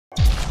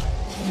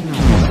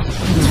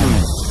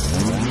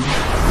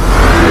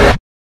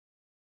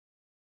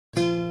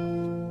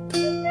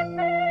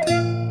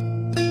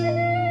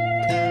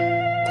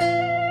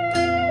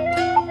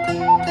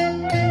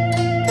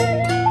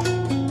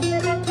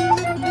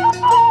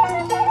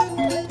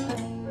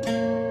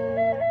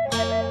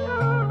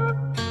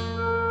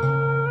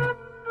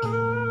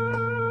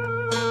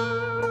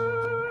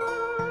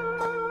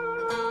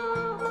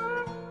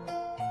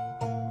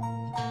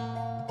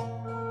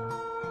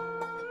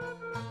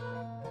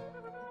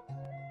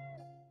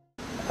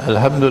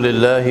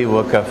Alhamdulillahi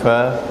wa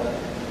kafa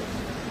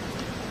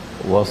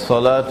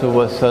wassalatu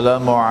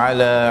wassalamu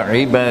ala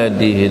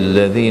ibadihi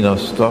alladhina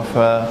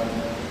istafa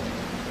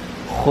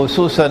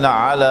khususan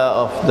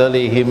ala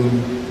afdalihim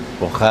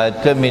wa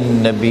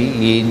khatamin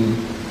nabiyyin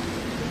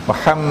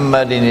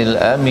Muhammadin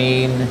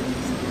al-amin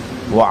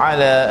wa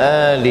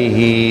ala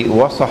alihi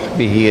wa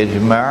sahbihi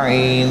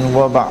ajma'in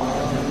wa ba'd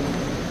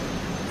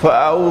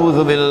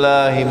fa'a'udhu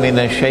billahi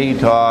minash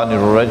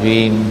shaitanir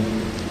rajim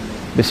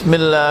بسم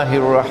الله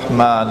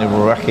الرحمن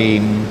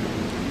الرحيم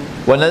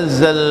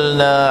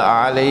ونزلنا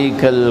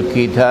عليك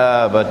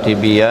الكتاب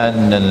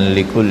تبيانا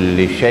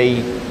لكل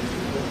شيء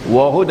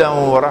وهدى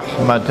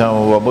ورحمة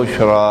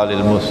وبشرى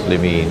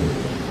للمسلمين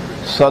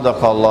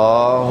صدق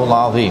الله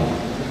العظيم.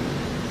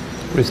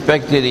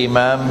 Respected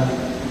Imam,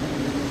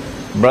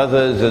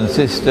 brothers and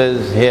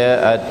sisters here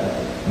at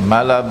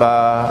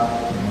Malabar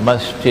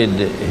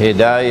Masjid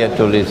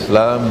Hidayatul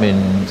Islam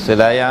in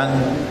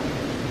Selayang,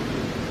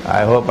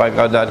 I hope I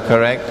got that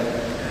correct,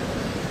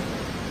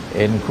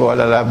 in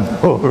Kuala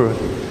Lumpur,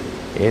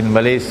 in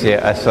Malaysia.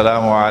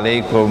 Assalamu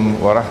alaikum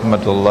wa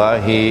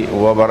rahmatullahi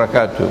wa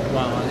barakatuh.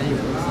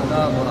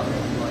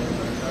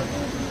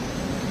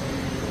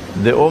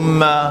 The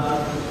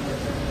ummah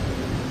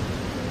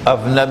of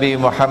Nabi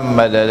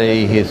Muhammad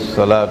alayhi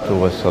salatu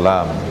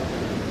wasalam,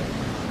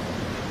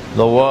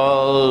 the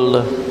world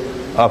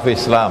of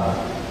Islam,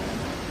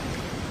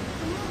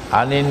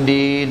 and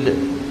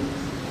indeed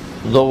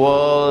the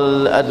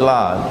world at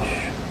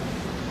large,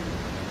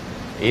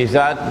 is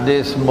at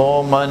this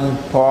moment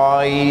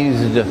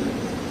poised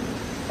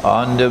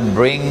on the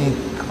brink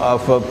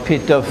of a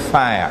pit of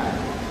fire.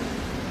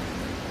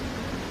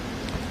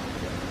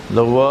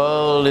 The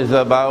world is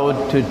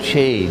about to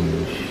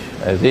change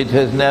as it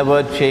has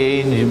never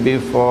changed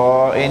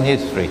before in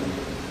history.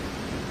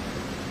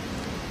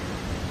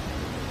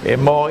 A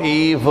more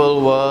evil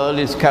world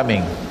is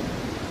coming.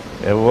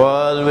 A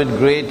world with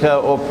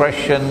greater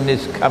oppression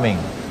is coming.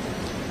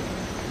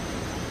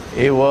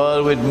 A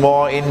world with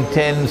more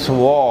intense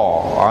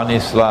war on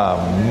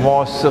Islam,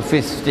 more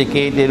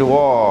sophisticated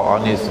war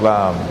on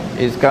Islam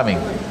is coming.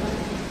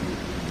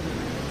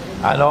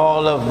 And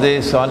all of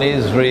this on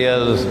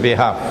Israel's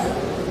behalf.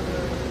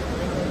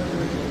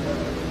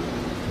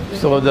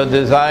 So that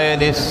the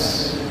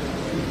Zionists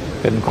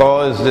can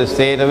cause the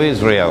state of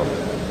Israel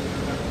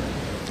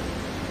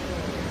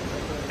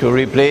to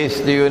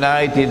replace the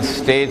United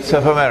States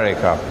of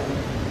America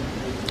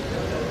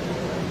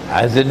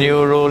as the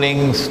new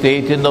ruling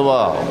state in the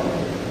world,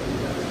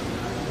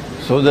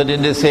 so that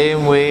in the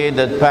same way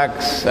that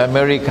Pax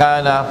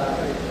Americana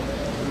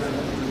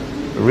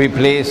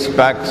replaced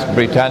Pax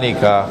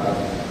Britannica,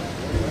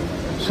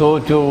 so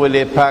too will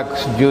a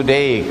Pax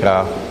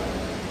Judaica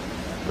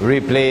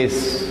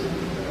replace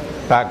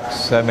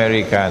Pax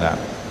Americana.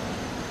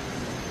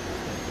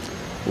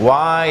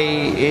 Why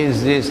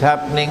is this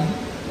happening?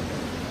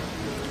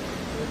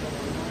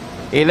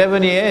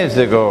 11 years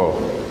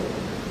ago,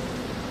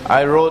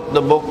 I wrote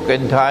the book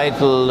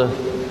entitled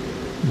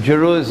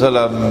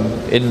Jerusalem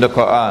in the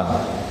Quran,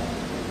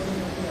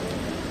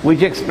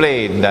 which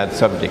explained that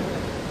subject.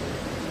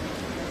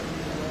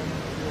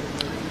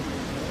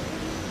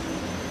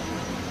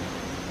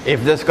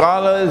 If the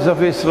scholars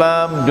of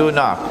Islam do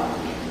not,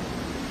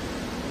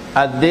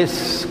 at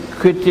this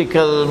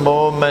critical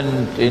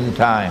moment in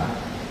time,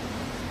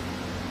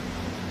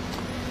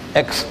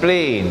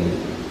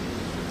 explain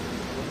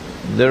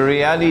the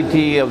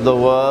reality of the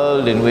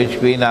world in which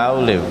we now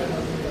live,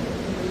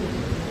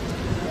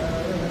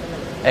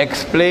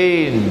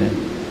 explain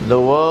the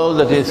world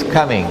that is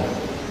coming,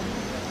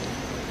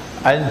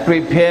 and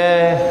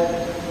prepare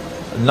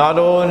not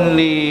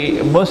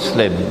only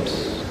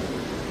Muslims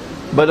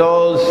but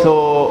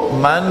also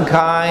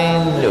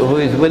mankind who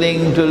is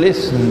willing to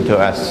listen to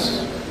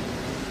us.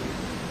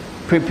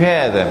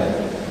 Prepare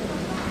them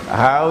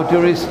how to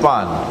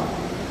respond.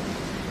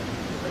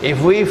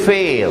 If we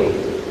fail,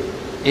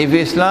 if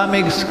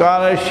Islamic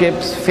scholarship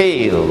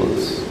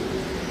fails,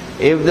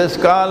 if the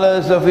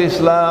scholars of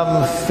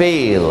Islam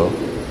fail,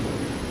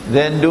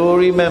 then do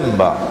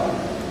remember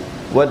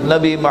what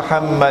Nabi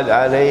Muhammad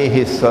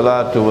alayhi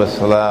salatu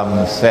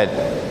wasalam said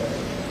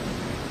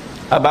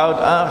about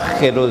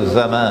Akhirul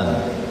Zaman,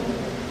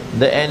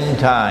 the end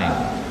time.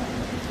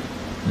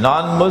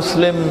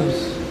 Non-Muslims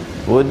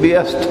would be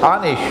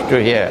astonished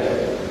to hear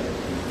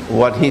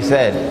what he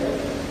said.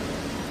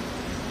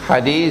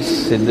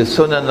 Hadith in the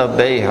Sunnah of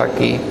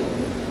Bayhaqi,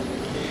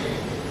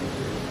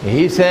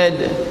 he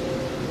said,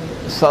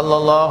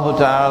 sallallahu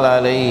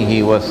ta'ala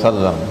alayhi wa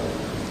sallam,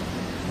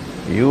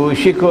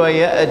 يُوشِكُ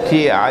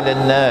يَأْتِي عَلَى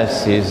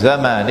النَّاسِ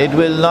zaman. It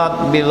will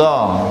not be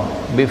long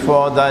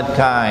before that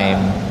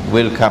time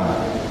will come.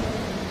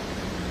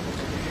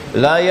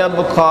 لَا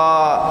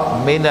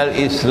يَبْقَى مِنَ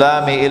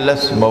الْإِسْلَامِ إِلَّا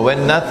اسْمُهُ.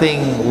 When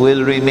nothing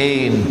will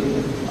remain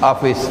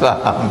of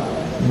Islam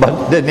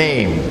but the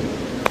name.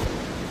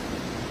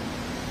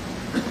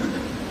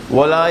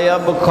 وَلَا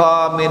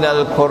يَبْقَى مِنَ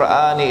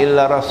الْقُرْآنِ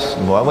إِلَّا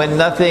رَسْمُهُ. When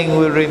nothing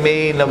will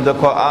remain of the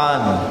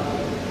Quran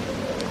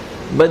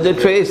but the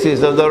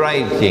traces of the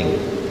writing.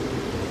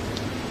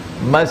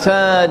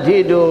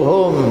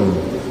 مَسَاجِدُهُمْ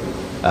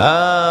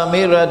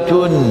آمِرَةٌ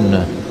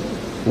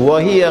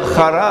وَهِيَ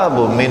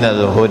خَرَابٌ مِنَ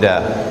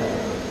الْهُدَى.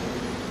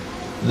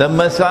 The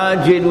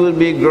masajid will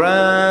be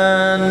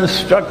grand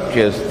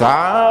structures,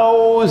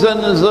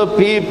 thousands of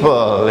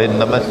people in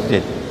the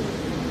masjid,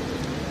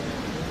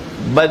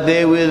 but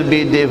they will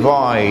be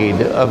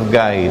devoid of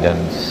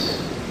guidance.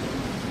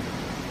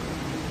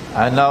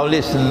 And now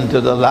listen to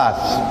the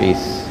last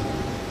piece.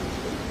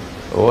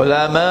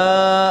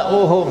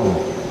 Ulama'uhum,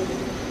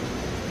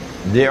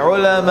 the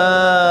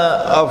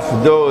ulama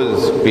of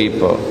those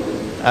people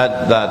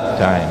at that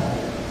time.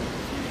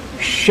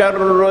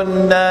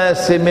 Sharrun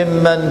nasi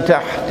mimman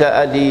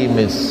tahta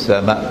adimis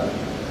sama.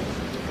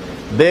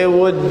 They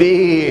would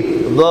be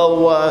the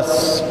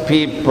worst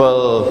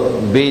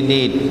people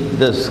beneath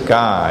the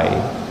sky.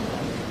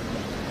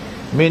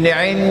 Min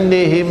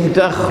indihim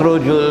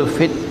takhrujul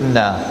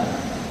fitna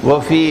wa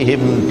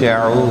fihim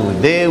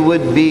ta'ud. They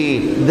would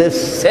be the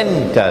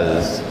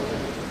centers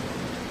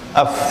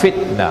of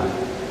fitna,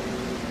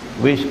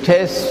 which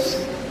tests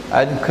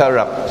and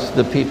corrupts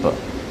the people.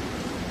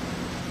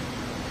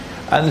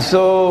 And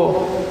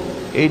so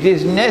it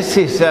is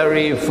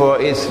necessary for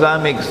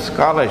Islamic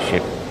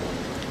scholarship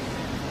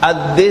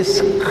at this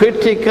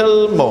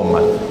critical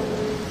moment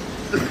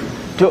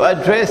to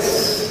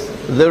address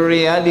the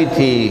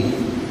reality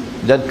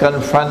that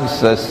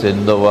confronts us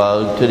in the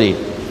world today,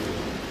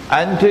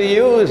 and to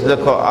use the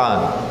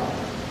Quran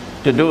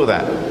to do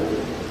that.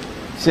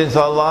 Since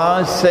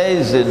Allah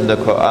says in the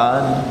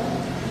Quran,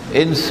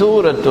 in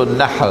Surah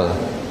An-Nahl,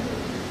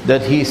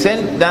 that He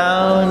sent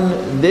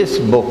down this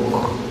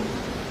book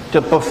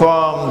to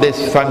perform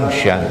this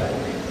function,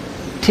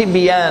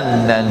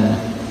 Tibyanan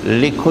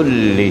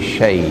likulli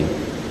shay,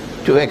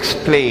 to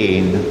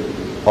explain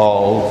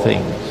all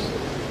things.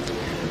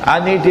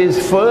 And it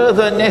is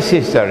further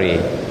necessary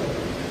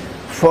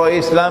for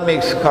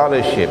Islamic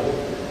scholarship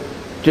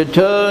to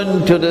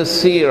turn to the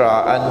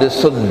seerah and the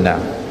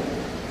sunnah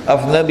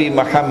of Nabi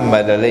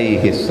Muhammad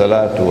alayhi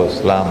salatu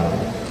wasalam,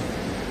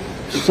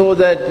 so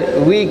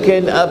that we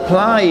can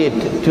apply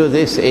it to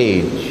this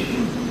age.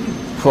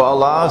 For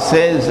Allah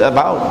says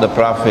about the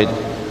Prophet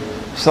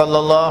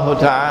sallallahu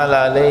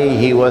ta'ala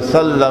alayhi wa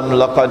sallam,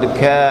 لَقَدْ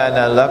كَانَ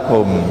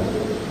لَكُمْ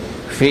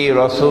فِي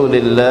رَسُولِ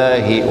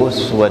اللَّهِ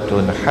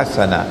أُسْوَةٌ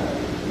حَسَنَةٌ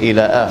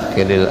إِلَى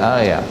آخِرِ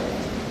الْآيَةِ.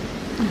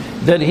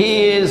 That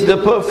He is the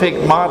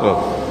perfect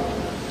model,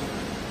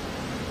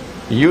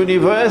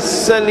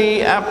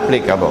 universally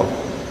applicable,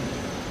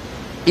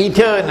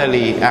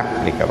 eternally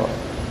applicable.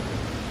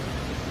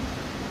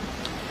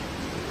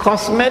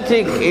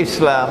 Cosmetic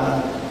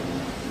Islam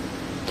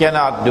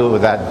cannot do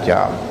that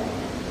job.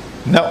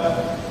 No.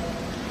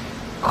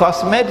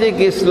 Cosmetic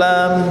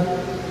Islam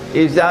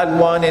is that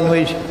one in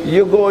which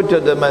you go to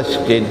the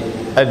masjid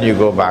and you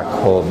go back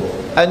home,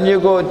 and you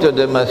go to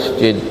the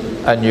masjid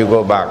and you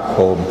go back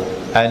home,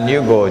 and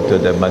you go to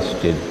the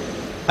masjid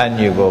and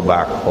you go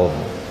back home.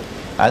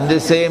 And the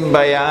same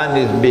bayan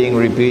is being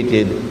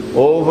repeated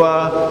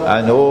over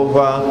and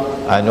over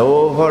and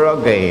over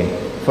again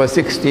for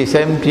 60,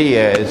 70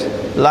 years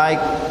like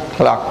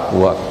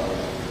clockwork.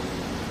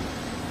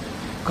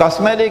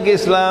 Cosmetic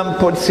Islam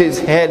puts its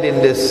head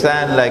in the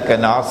sand like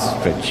an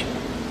ostrich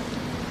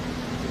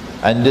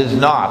and does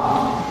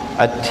not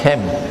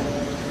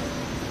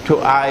attempt to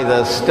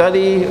either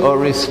study or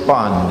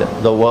respond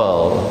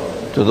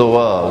to the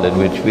world in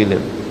which we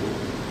live.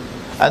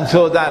 And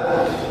so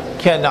that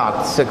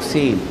cannot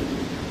succeed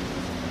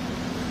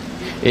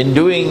in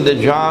doing the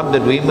job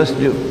that we must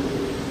do.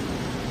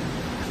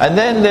 And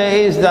then there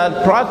is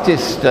that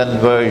Protestant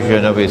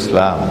version of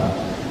Islam,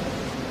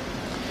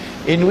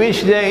 in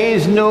which there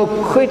is no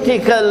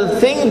critical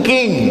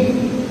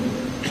thinking,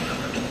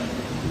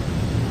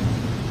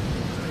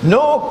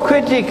 no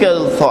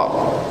critical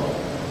thought,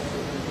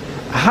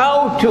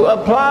 how to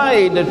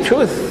apply the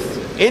truth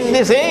in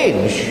this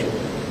age,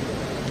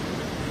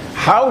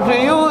 how to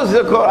use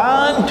the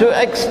Quran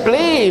to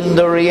explain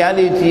the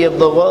reality of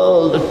the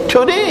world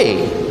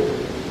today.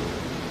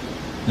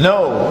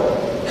 No,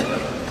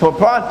 for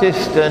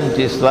Protestant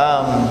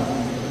Islam,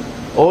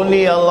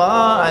 only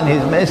Allah and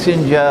His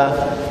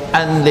Messenger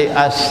and the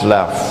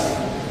Aslaf,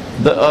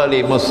 the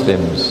early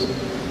Muslims,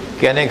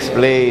 can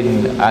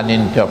explain and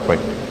interpret.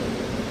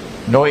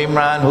 No,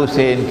 Imran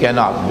Hosein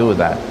cannot do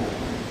that,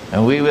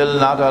 and we will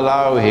not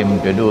allow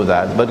him to do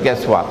that. But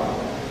guess what?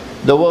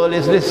 The world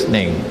is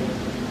listening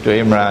to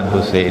Imran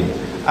Hosein,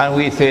 and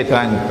we say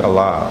thank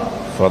Allah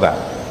for that.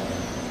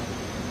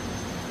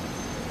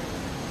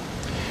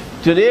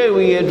 Today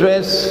we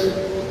address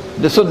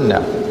the Sunnah,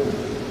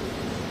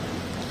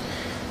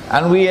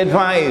 and we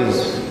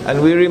advise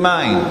and we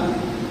remind,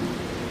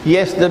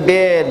 yes, the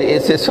beard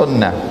is a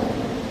Sunnah,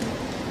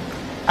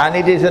 and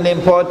it is an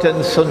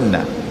important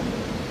Sunnah.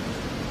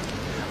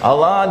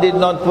 Allah did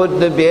not put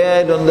the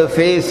beard on the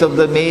face of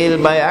the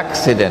male by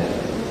accident.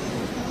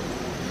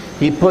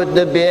 He put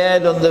the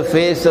beard on the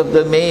face of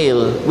the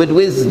male with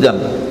wisdom,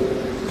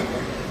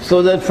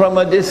 so that from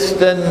a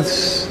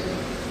distance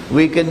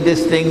we can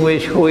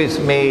distinguish who is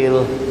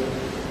male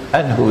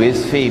and who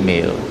is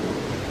female,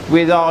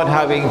 without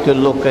having to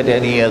look at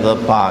any other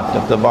part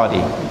of the body.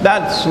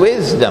 That's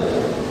wisdom.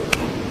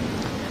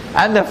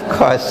 And of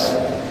course,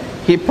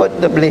 he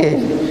put the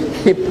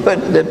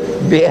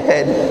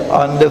beard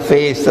on the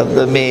face of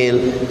the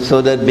male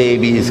so that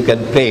babies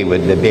can play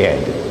with the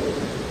beard.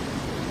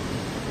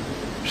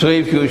 So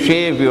if you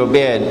shave your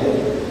beard,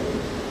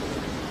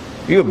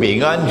 you're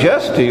being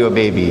unjust to your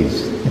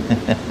babies.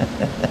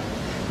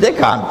 They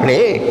can't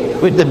play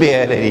with the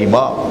beard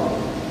anymore.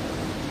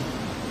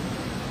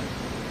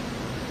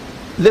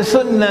 The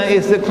Sunnah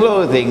is the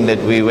clothing that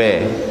we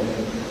wear,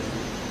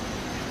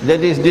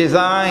 that is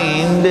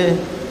designed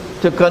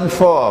to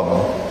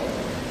conform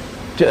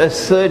to a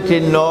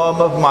certain norm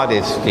of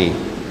modesty.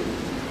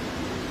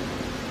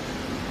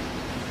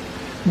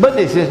 But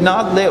this is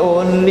not the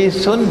only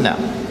Sunnah.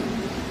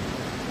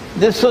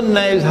 The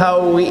Sunnah is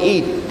how we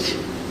eat.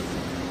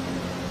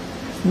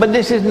 But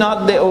this is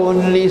not the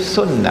only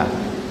Sunnah.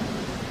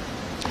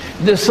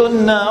 The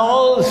Sunnah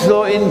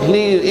also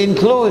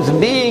includes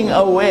being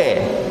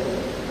aware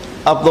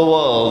of the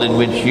world in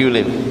which you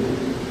live.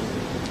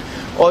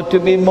 Or to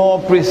be more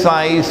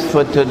precise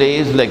for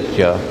today's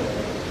lecture,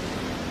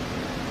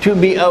 to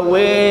be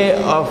aware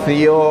of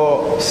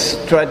your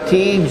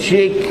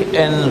strategic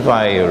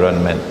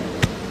environment.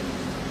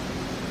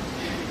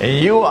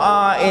 You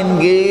are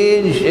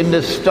engaged in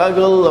the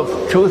struggle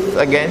of truth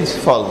against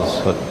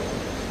falsehood.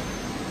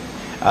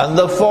 And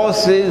the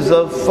forces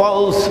of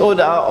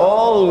falsehood are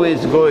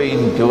always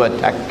going to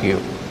attack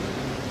you.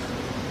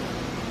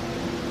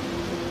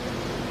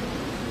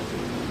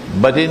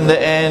 But in the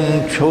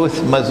end,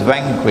 truth must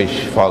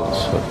vanquish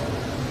falsehood.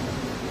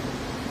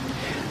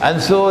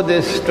 And so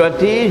the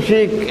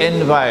strategic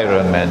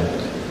environment,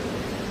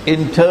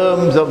 in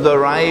terms of the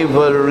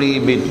rivalry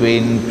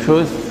between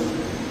truth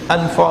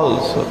and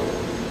falsehood,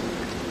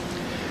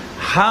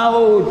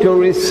 how to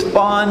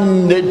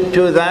respond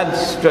to that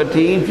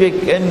strategic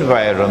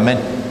environment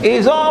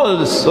is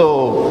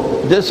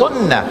also the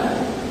Sunnah.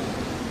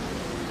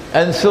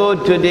 And so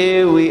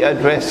today we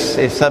address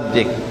a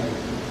subject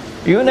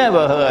you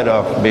never heard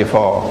of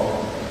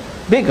before,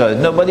 because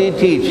nobody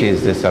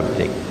teaches the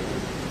subject.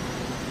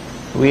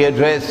 We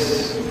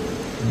address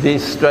the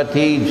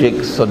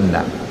strategic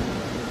Sunnah.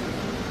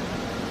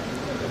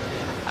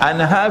 And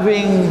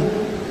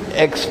having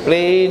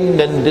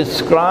explained and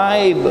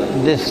described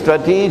the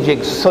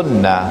strategic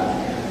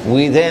Sunnah,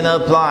 we then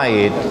apply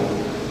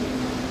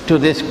it to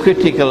this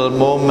critical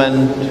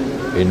moment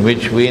in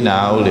which we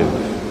now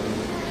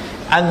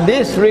live. And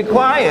this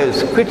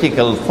requires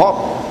critical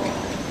thought.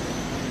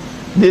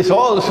 This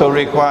also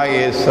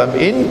requires some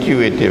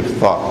intuitive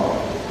thought.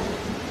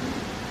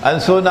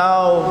 And so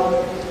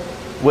now,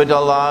 with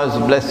Allah's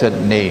blessed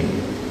name,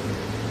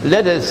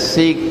 let us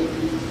seek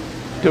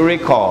to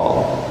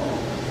recall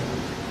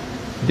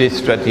this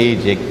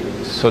strategic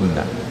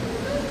Sunnah.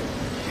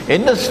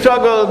 In the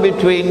struggle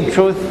between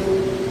truth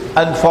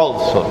and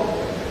falsehood,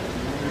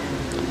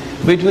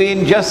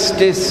 between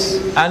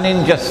justice and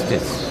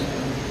injustice,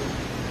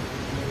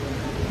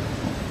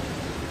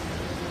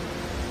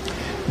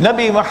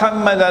 Nabi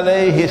Muhammad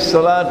alayhi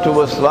salatu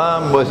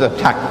wasalam was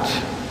attacked.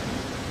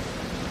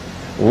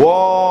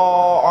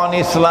 War on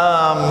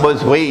Islam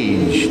was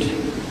waged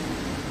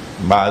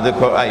by the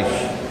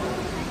Quraysh,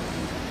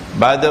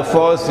 by the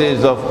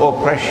forces of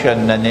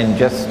oppression and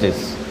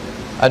injustice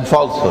and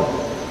falsehood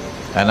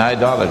and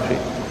idolatry.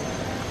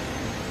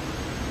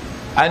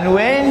 And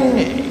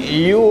when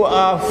you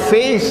are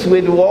faced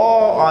with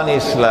war on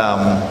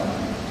Islam,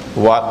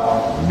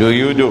 what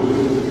do?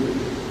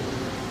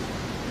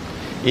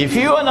 If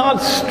you are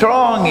not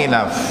strong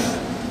enough,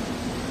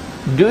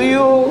 do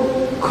you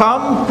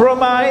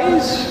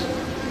compromise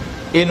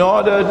in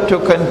order to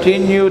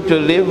continue to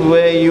live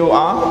where you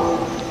are?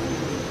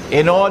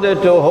 In order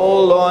to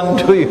hold on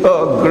to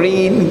your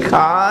green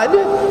card,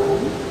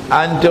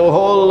 and to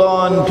hold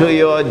on to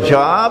your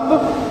job,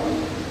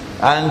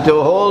 and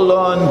to hold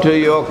on to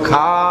your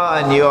car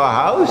and your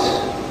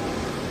house?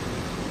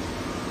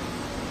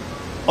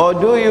 Or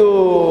do you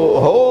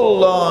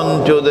hold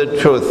on to the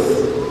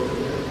truth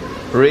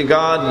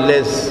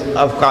regardless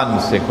of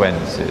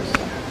consequences?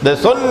 The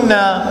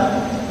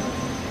Sunnah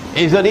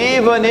is that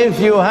even if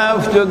you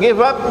have to give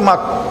up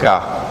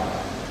Makkah,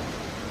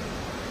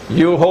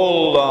 you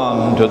hold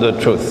on to the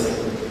truth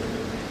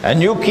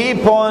and you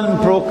keep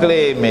on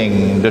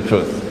proclaiming the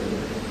truth.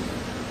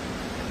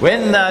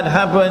 When that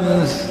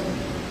happens,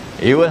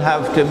 you will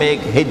have to make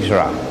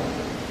hijrah,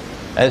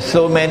 as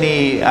so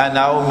many are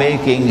now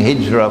making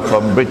hijrah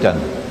from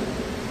Britain.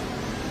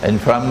 and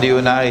from the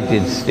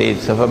United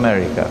States of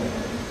America,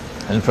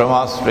 and from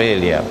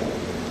Australia,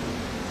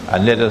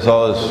 and let us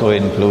also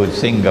include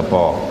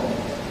Singapore.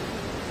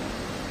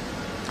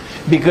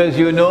 Because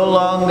you no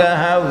longer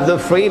have the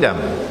freedom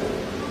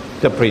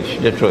to preach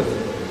the truth.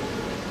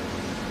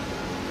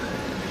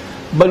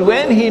 But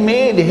when he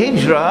made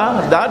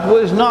hijrah, that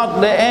was not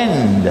the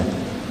end.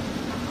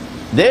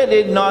 They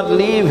did not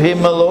leave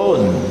him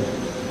alone.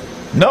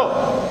 No,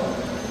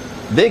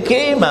 they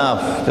came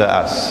after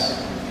us.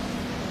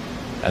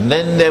 And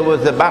then there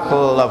was the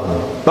battle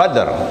of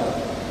Badr.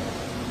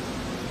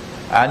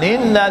 And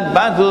in that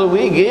battle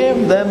we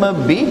gave them a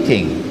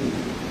beating.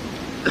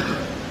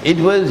 It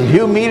was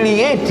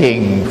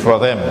humiliating for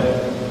them,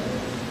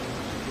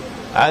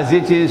 as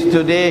it is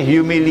today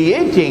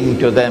humiliating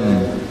to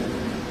them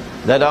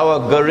that our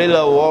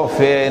guerrilla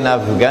warfare in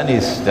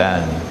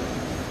Afghanistan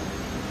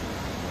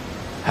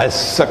has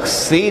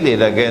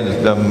succeeded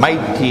against the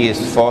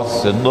mightiest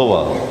force in the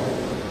world.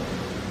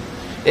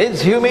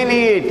 It's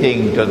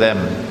humiliating to them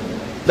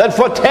that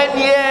for 10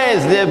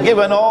 years they have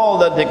given all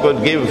that they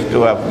could give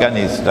to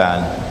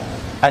Afghanistan,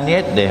 and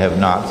yet they have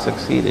not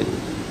succeeded.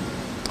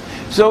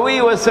 So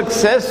we were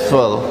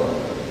successful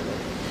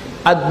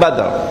at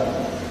Badr.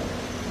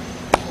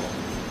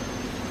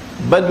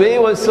 But they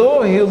were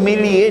so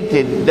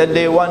humiliated that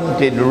they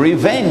wanted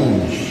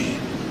revenge.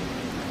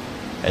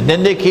 And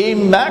then they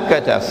came back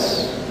at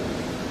us.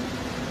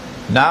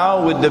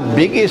 Now with the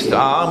biggest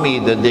army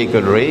that they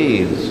could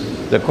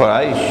raise, the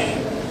Quraysh.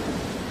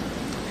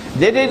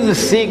 They didn't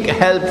seek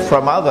help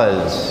from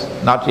others,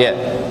 not yet.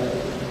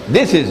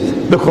 This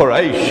is the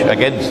Quraysh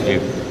against you.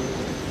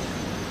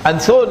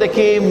 And so they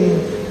came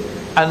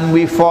and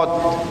we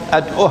fought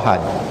at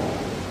Uhud.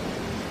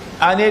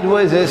 And it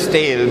was a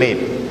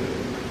stalemate.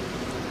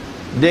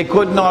 They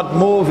could not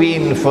move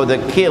in for the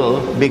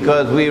kill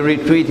because we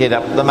retreated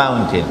up the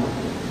mountain.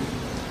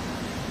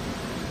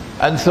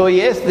 And so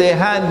yes, they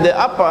had the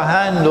upper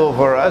hand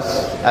over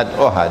us at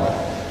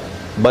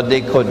Uhud, but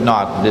they could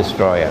not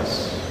destroy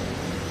us.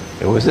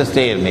 It was a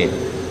stalemate.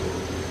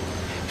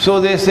 So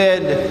they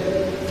said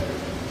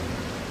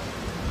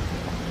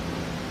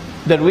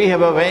that we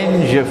have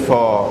avenged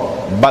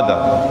for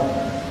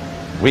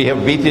Badr. We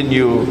have beaten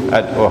you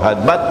at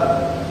Uhud,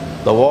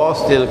 but the war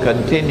still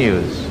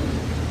continues.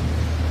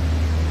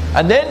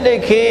 And then they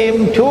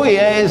came 2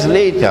 years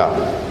later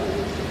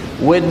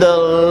with the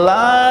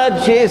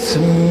largest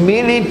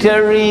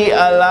military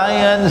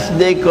alliance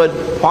they could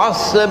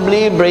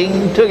possibly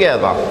bring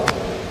together.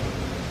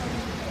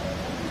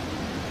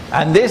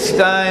 And this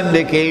time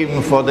they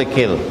came for the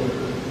kill,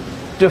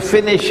 to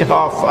finish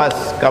off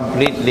us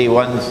completely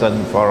once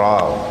and for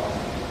all.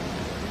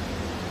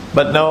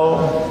 But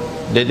no,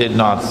 they did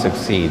not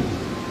succeed.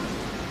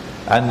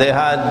 And they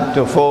had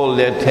to fold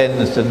their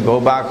tents and go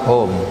back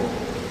home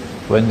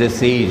when the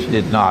siege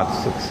did not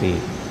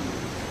succeed.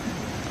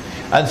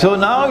 And so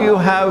now you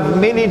have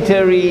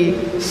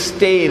military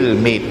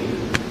stalemate.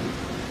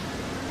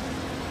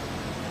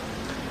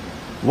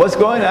 What's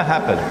going to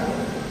happen?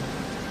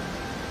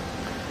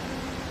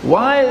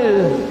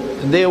 While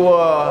they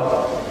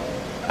were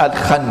at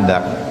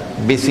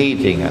Khandaq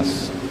besieging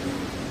us,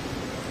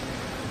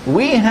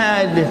 we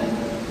had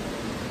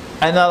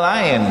an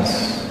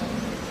alliance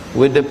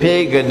with the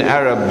pagan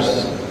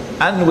Arabs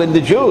and with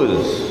the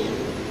Jews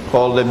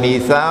called the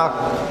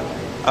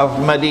Mithaq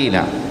of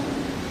Medina.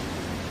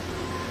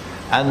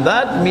 And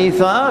that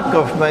Mithaq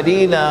of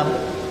Medina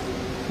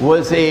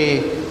was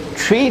a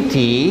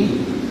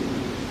treaty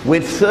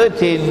with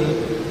certain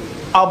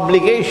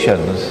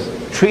obligations,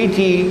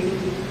 treaty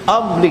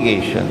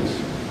obligations,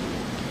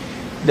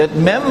 that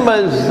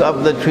members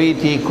of the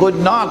treaty could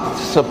not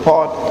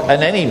support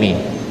an enemy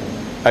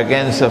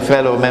against a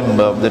fellow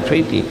member of the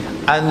treaty,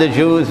 and the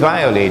Jews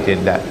violated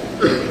that.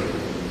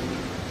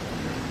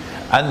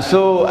 And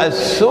so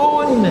as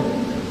soon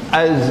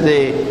as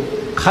the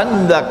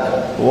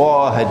Khandaq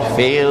war had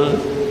failed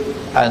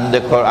and the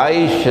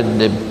Quraysh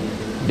and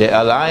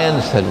the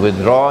alliance had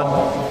withdrawn,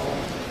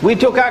 we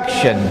took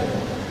action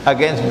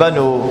against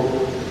Banu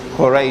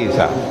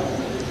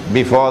Qurayza,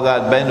 before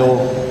that Banu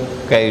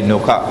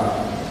Qaynuqa.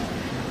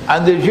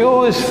 And the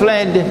Jews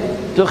fled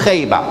to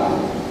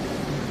Khaybar.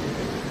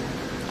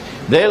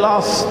 They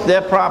lost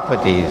their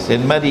properties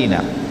in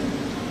Medina,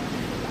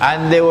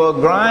 and they were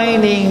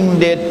grinding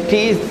their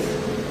teeth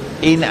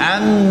in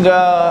anger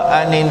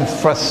and in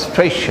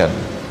frustration.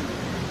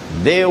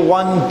 They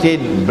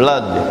wanted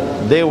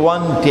blood, they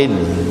wanted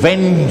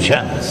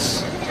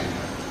vengeance,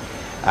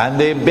 and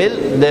they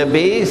built their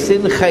base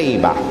in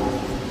Khaybar.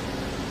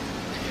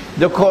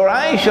 The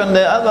Quraysh, on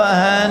the other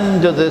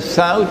hand, to the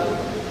south,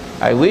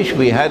 I wish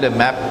we had a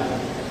map,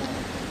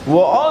 were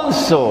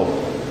also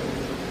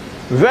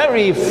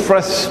very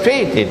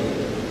frustrated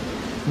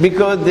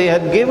because they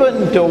had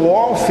given to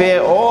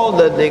warfare all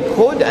that they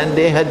could and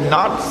they had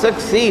not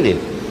succeeded.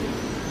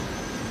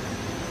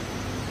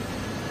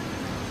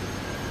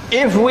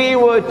 If we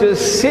were to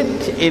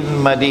sit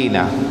in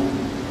Medina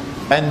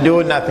and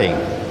do nothing,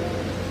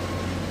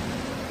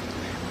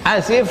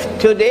 as if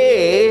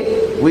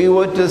today we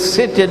were to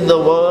sit in the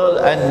world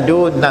and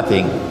do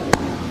nothing,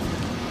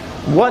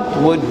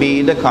 what would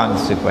be the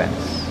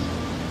consequence?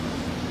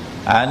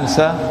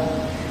 Answer: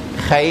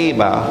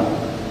 Khaybar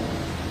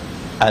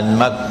and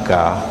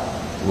Mecca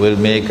will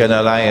make an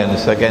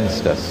alliance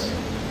against us.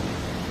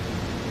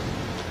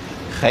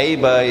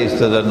 Khaybar is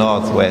to the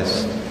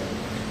northwest,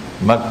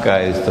 Mecca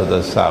is to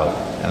the south,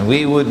 and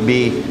we would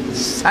be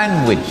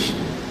sandwiched.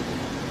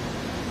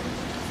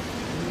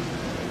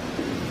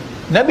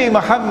 Nabi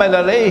Muhammad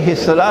alayhi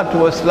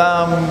salatu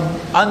wasalam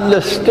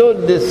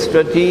understood this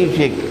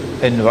strategic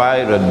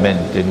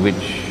environment in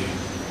which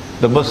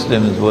the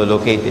Muslims were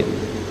located.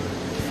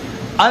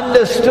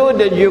 Understood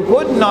that you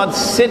could not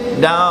sit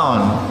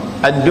down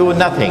and do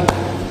nothing.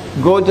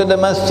 Go to the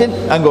masjid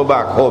and go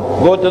back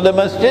home. Go to the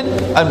masjid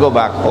and go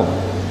back home.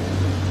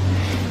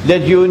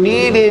 That you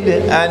needed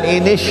an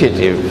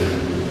initiative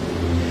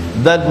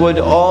that would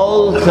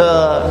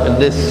alter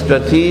this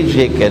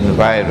strategic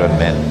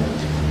environment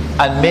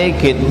and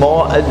make it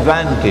more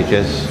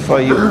advantageous for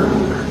you.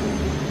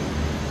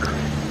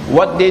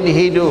 What did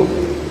he do?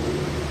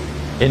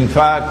 In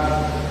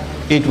fact,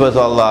 it was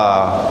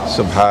Allah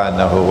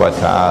subhanahu wa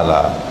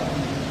ta'ala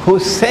who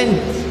sent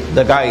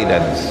the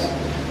guidance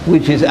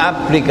which is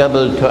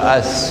applicable to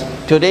us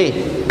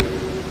today.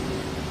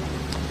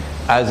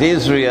 As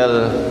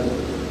Israel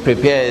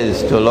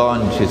prepares to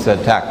launch its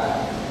attack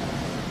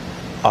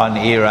on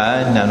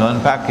Iran and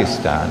on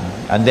Pakistan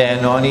and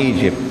then on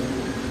Egypt,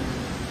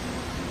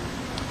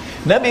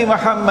 Nabi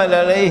Muhammad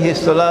alayhi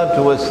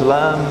salatu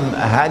wasalam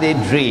had a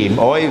dream,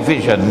 or a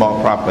vision more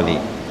properly,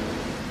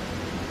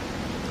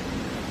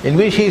 in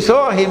which he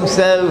saw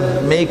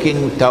himself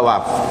making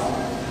tawaf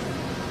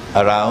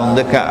around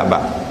the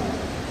Kaaba.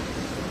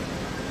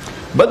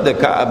 But the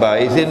Kaaba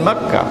is in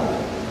Mecca,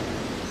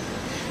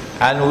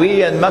 and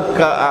we in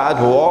Mecca are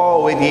at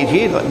war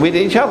with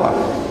each other.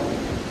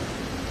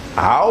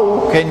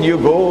 How can you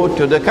go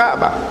to the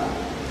Kaaba?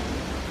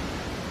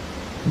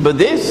 But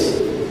this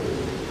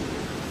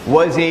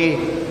was a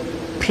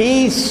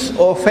peace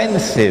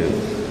offensive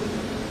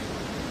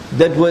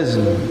that was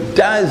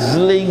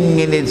dazzling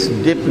in its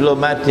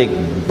diplomatic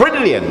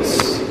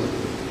brilliance.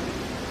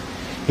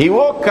 He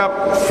woke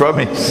up from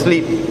his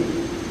sleep,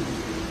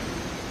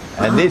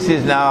 and this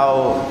is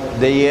now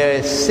the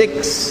year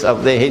 6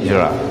 of the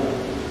Hijrah,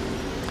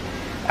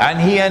 and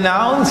he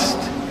announced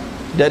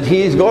that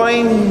he is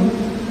going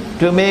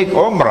to make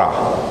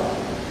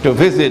Umrah, to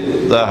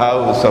visit the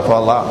house of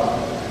Allah.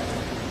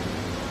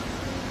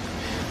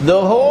 The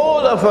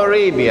whole of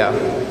Arabia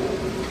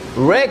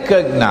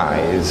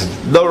recognized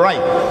the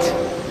right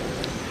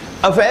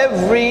of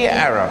every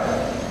Arab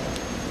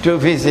to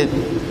visit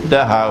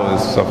the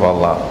house of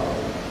Allah.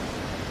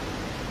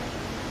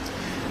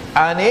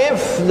 And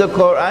if the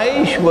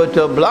Quraysh were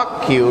to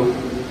block you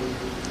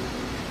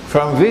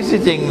from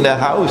visiting the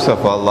house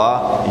of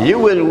Allah, you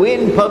will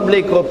win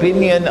public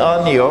opinion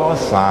on your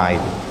side,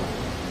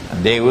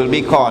 and they will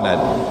be cornered.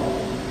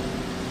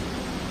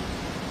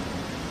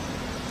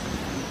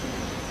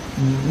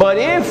 But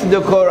if the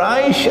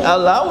Quraysh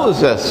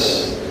allows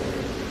us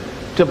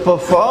to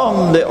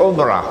perform the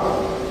Umrah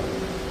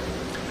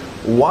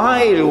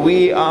while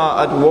we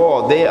are at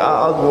war, they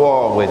are at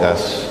war with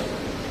us,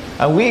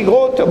 and we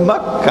go to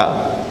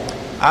Mecca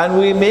and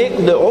we make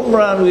the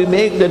Umrah and we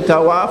make the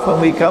Tawaf and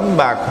we come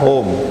back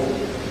home,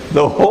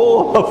 the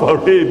whole of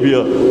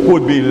Arabia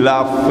would be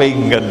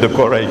laughing at the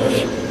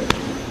Quraysh.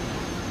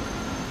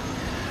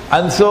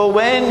 And so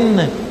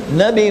when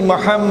Nabi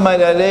Muhammad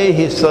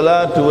alayhi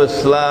salatu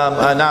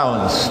wasalam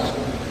announced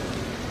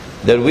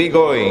that we're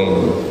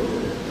going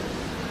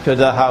to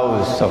the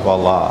house of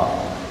Allah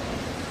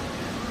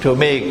to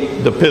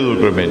make the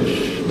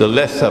pilgrimage, the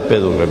lesser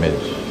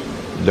pilgrimage,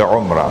 the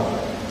Umrah,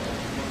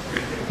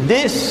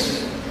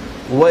 this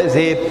was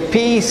a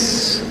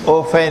peace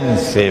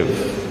offensive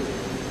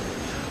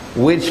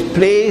which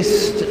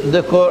placed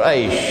the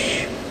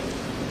Quraysh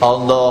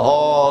on the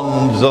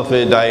horns of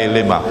a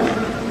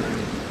dilemma.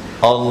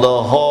 On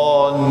the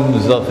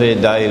horns of a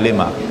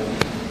dilemma.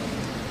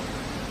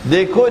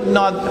 They could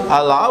not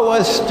allow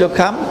us to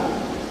come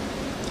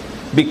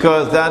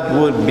because that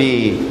would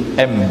be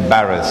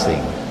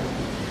embarrassing,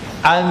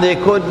 and they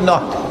could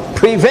not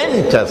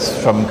prevent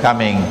us from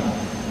coming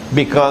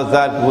because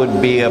that would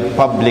be a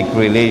public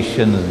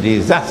relations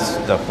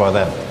disaster for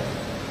them.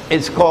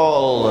 It's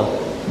called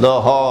the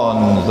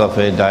horns of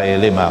a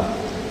dilemma,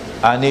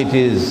 and it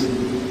is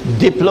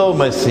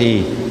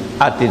diplomacy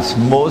at its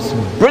most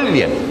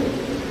brilliant.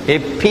 A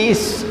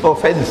peace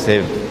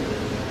offensive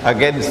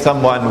against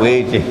someone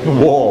waging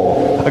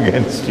war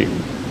against you.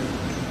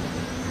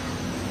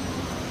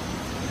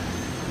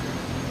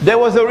 There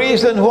was a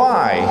reason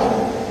why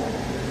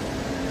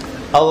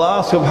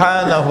Allah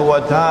subhanahu wa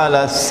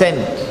ta'ala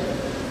sent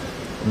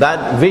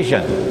that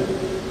vision,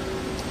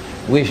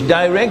 which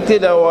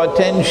directed our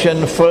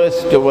attention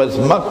first towards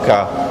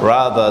Mecca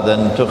rather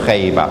than to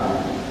Khaybar.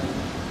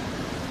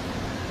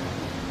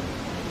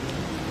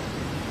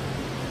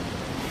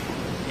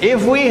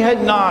 If we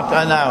had not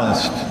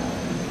announced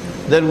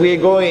that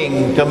we're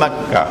going to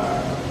Mecca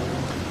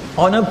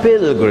on a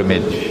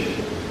pilgrimage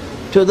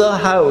to the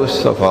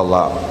house of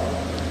Allah.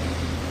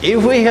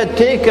 If we had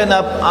taken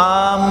up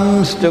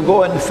arms to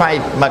go and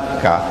fight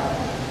Mecca,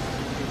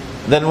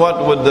 then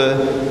what would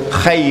the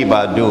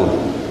Khaybar do?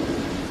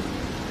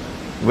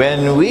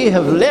 When we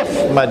have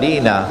left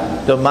Medina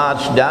to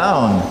march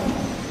down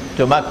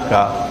to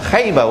Mecca,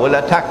 Khaybar will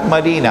attack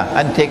Medina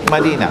and take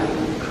Medina.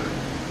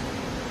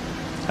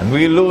 And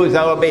we lose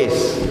our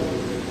base.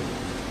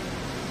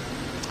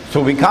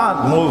 So we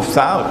can't move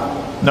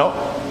south. No,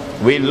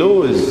 we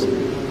lose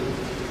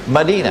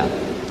Medina.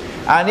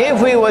 And if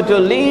we were to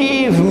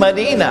leave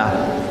Medina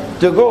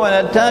to go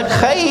and attack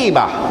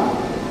Khaybar,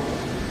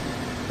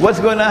 what's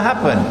going to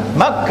happen?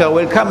 Mecca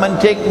will come and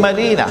take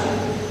Medina,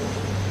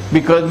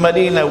 because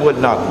Medina would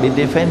not be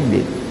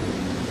defended.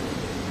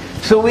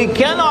 So we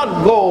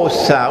cannot go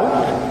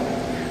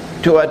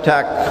south to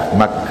attack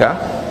Mecca,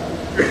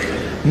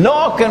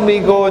 nor can we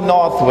go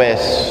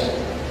northwest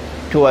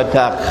to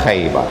attack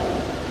Khaybar,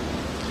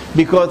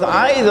 because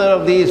either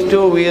of these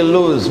two will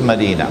lose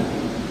Medina.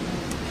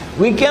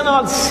 We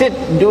cannot sit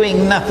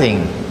doing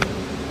nothing,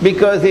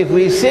 because if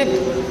we sit,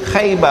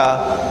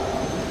 Khaybar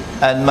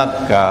and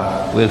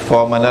Mecca will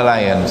form an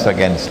alliance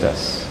against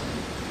us.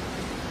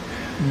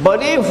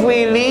 But if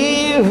we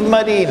leave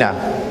Medina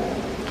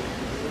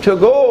to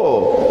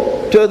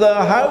go to the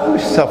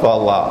house of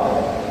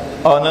Allah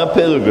on a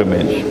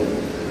pilgrimage,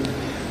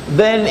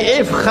 then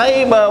if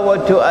Khaybar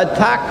were to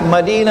attack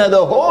Medina,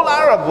 the whole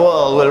Arab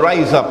world will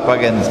rise up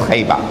against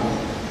Khaybar.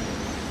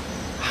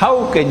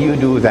 How can you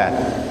do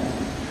that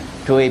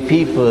to a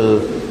people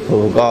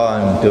who've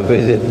gone to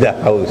visit the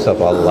house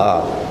of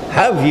Allah?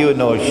 Have you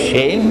no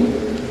shame?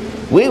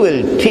 We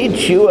will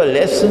teach you a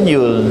lesson you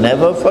will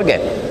never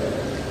forget.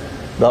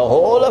 The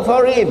whole of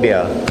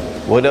Arabia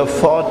would have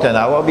fought on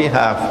our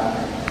behalf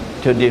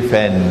to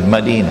defend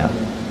Medina.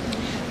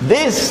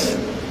 This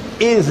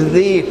is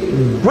the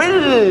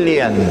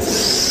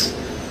brilliance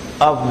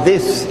of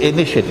this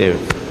initiative,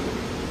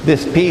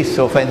 this peace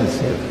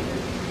offensive,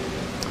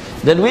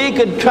 that we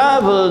could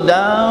travel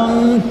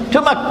down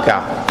to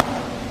Mecca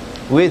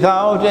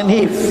without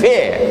any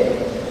fear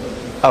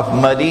of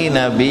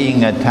Medina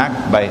being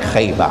attacked by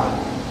Khaybar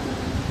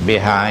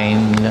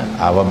behind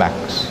our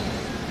backs.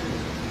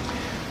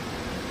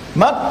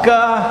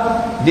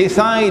 Mecca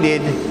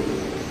decided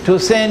to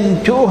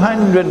send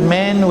 200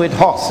 men with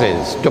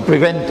horses to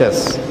prevent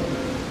us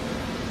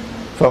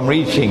from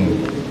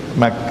reaching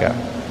Mecca.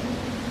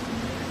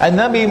 And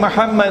Nabi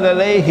Muhammad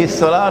alayhi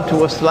salatu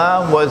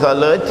wasalam was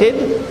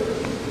alerted.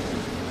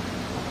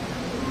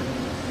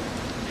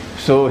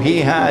 So he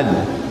had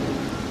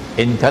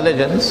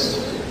intelligence,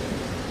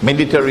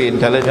 military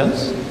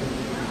intelligence,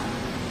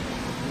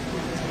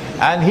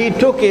 and he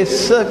took a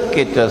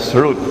circuitous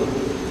route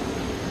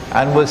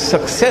and was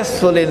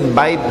successful in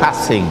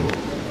bypassing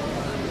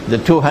the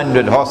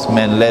 200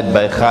 horsemen led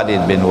by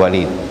Khalid bin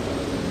Walid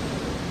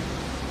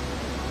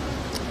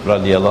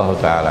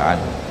radiyallahu ta'ala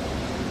anhu.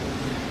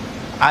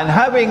 And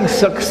having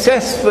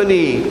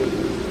successfully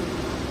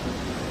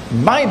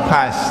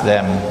bypassed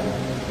them,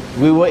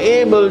 we were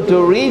able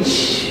to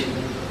reach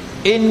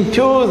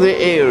into the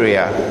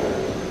area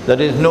that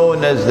is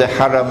known as the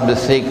Haram, the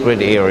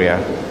sacred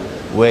area,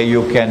 where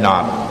you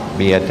cannot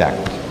be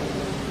attacked.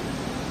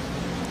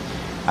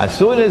 As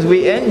soon as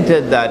we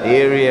entered that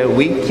area,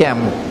 we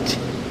camped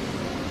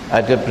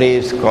at a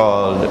place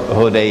called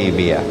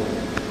Hudaybiyah.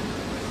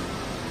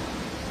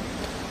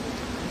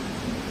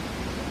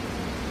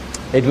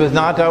 It was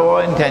not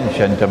our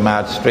intention to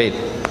march straight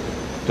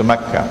to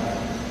Mecca.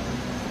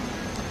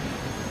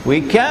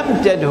 We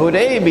camped at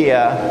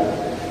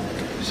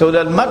Hudaybiyah so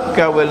that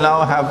Mecca will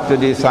now have to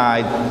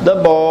decide, the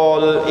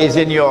ball is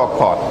in your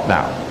court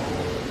now.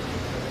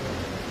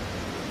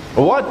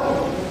 What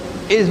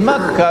is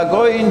Mecca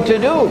going to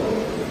do?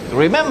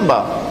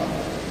 Remember,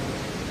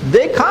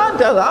 they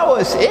can't allow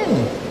us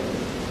in.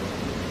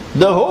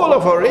 The whole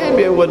of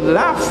Arabia would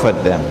laugh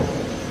at them,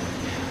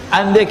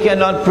 and they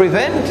cannot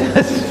prevent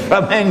us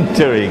from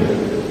entering,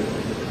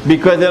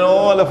 because then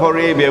all of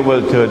Arabia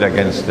will turn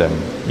against them.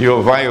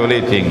 You're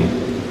violating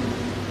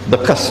the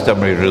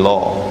customary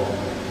law.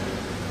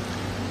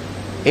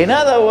 In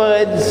other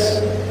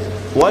words,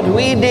 what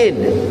we did,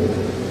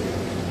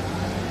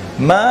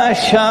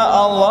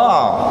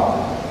 MashaAllah,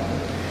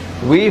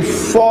 we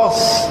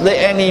forced the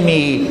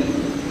enemy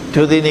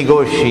to the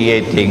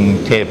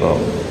negotiating table.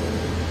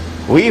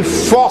 We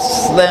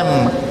forced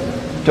them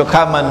to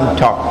come and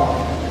talk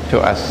to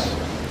us.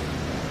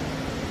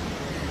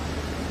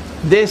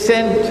 They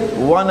sent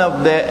one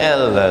of their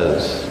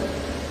elders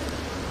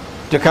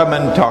to come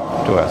and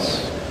talk to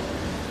us.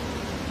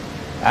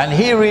 And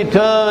he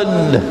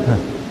returned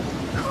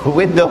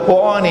with the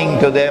warning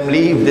to them,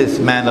 leave this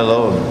man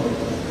alone.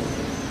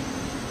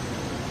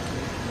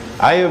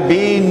 I have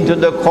been to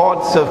the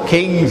courts of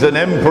kings and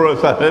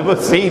emperors. I've never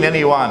seen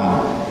anyone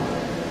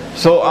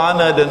so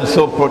honored and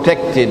so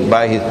protected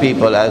by his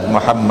people as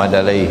Muhammad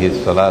alayhi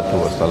salatu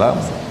wasalam.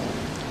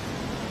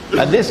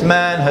 And this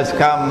man has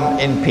come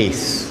in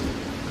peace.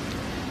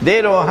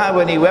 They don't have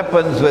any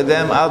weapons with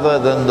them other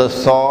than the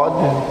sword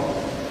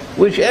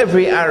which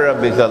every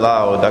Arab is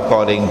allowed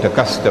according to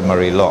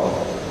customary law.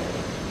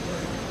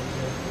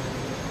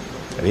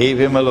 Leave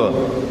him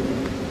alone.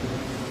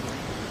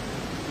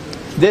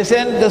 They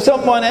sent to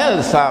someone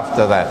else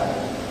after that.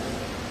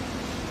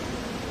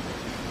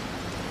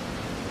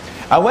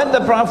 And when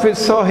the Prophet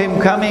saw him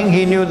coming,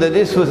 he knew that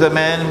this was a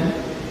man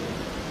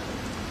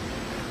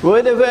who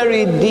had a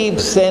very deep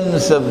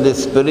sense of the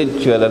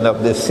spiritual and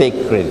of the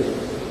sacred,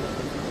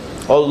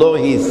 although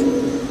he's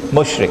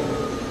mushrik.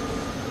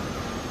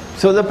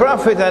 So the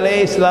Prophet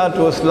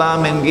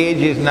ﷺ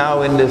engages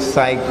now in the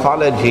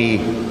psychology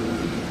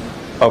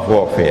of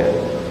warfare,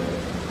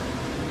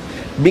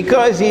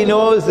 because he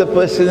knows the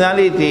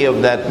personality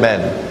of that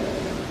man.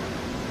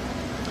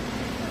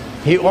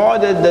 He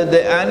ordered that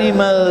the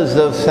animals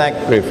of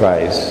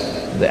sacrifice,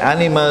 the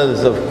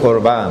animals of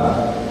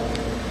Qurban,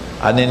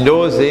 and in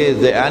those days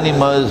the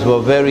animals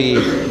were very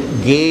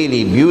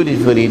gaily,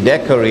 beautifully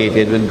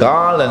decorated with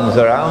garlands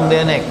around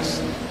their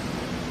necks.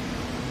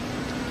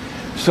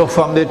 So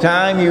from the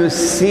time you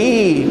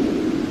see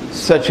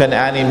such an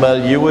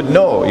animal, you would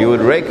know, you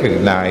would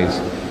recognize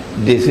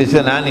this is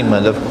an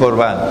animal of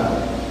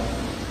Qurban.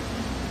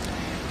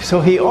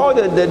 So he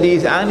ordered that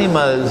these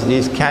animals,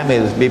 these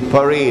camels, be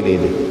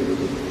paraded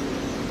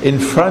in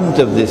front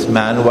of this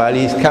man while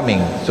he's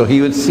coming, so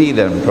he would see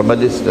them from a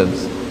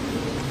distance.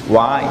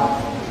 Why?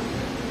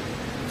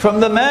 From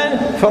the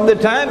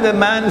time the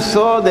man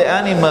saw the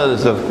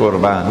animals of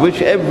Qurban,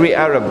 which every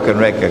Arab can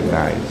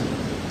recognize,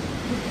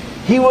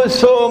 he was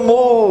so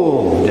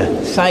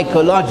moved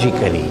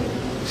psychologically,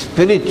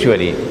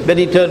 spiritually, that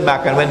he turned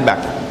back and went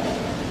back.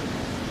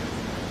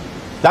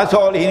 That's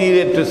all he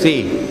needed to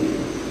see.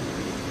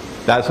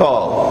 That's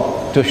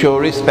all, to show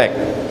respect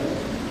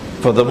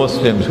for the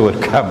Muslims who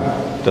had come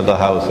to the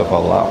house of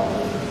Allah.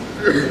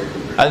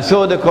 And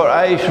so the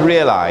Quraysh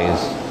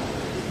realized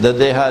that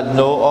they had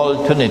no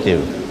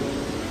alternative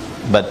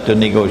but to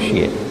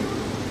negotiate.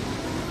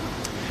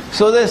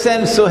 So they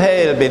sent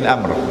Suhail bin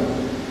Amr,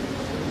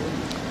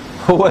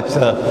 who was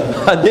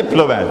a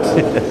diplomat.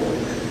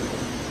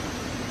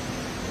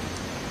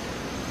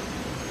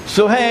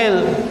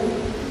 Suhail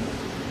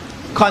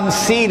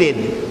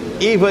conceded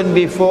even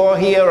before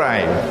he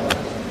arrived,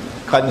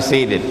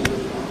 conceded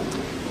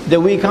that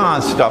we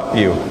can't stop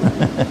you.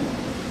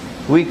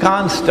 We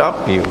can't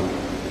stop you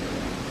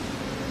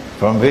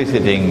from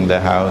visiting the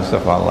house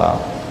of Allah.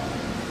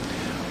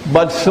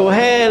 But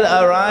Suhail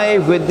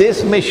arrived with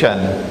this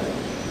mission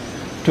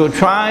to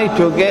try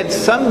to get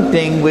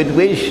something with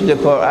which the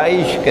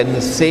Quraysh can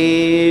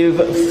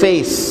save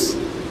face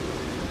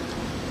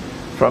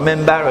from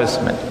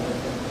embarrassment.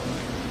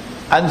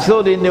 And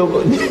so the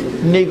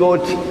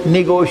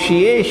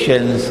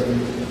negotiations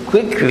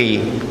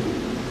quickly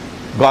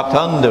got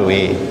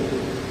underway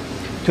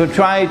to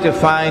try to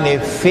find a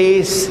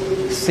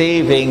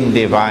face-saving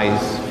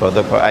device for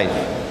the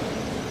Quraysh.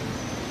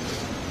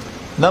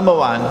 Number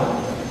one,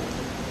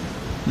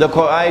 the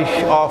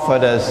Quraysh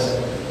offered us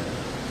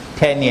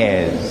 10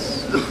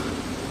 years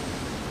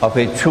of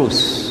a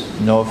truce,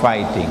 no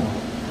fighting.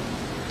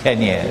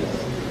 10 years.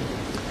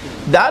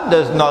 That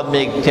does not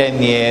make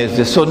 10 years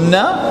the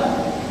Sunnah.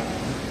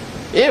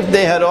 If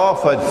they had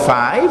offered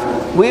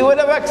 5, we would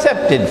have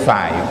accepted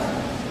 5.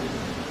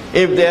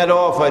 If they had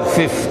offered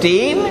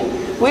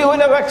 15, we would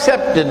have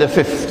accepted the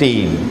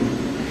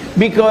 15.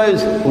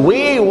 Because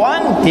we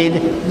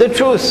wanted the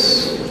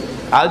truce.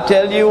 I'll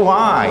tell you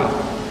why.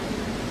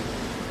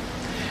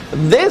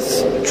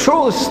 This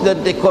truce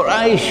that the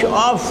Quraysh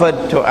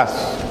offered to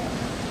us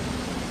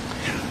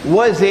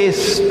was a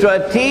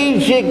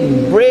strategic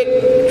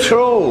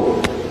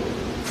breakthrough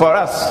for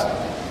us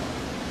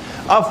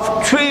of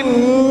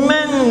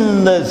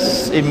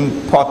tremendous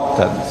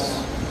importance.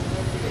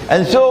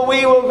 And so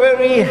we were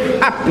very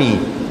happy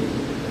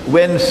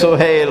when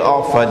Suhail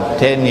offered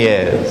 10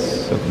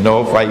 years of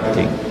no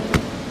fighting.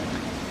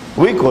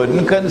 We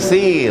couldn't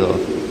conceal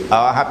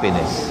our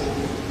happiness.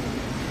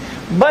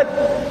 But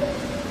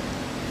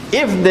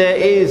if there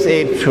is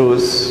a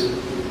truce,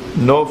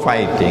 no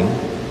fighting,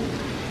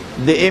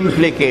 the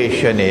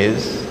implication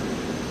is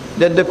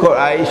that the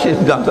Quraysh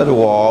is not at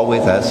war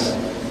with us.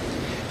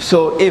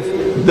 So if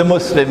the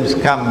Muslims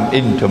come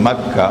into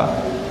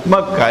Mecca,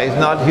 Mecca is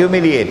not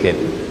humiliated.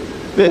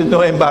 There's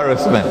no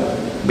embarrassment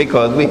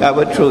because we have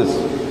a truce.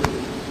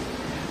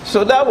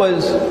 So that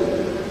was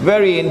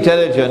very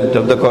intelligent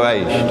of the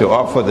Quraysh to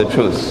offer the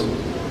truce.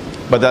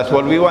 But that's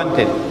what we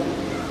wanted.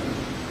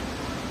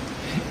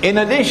 In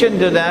addition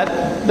to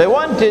that, they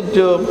wanted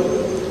to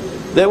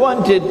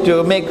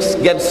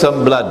get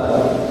some blood.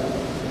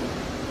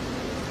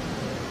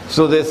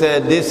 So they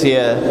said, this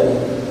year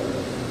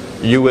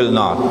you will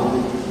not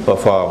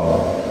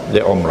perform the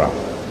Umrah.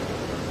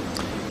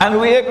 And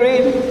we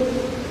agreed.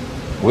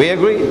 We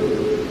agreed.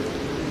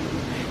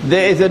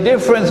 There is a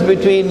difference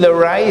between the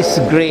rice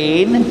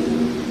grain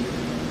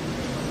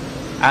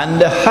and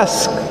the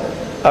husk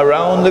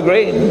around the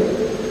grain.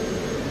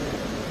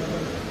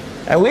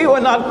 And we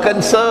were not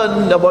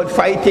concerned about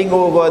fighting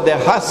over the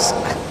husk.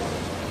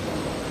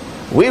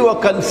 We were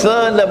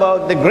concerned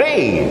about the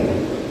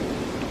grain.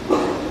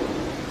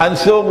 And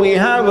so we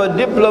have a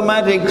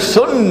diplomatic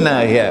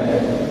sunnah here,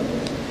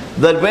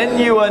 that when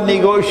you are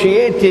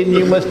negotiating,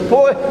 you must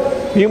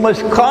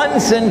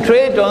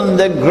concentrate on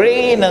the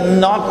grain and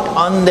not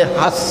on the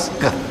husk.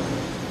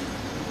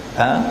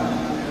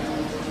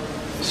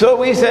 So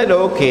we said,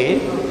 okay.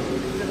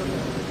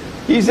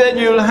 He said,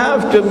 you'll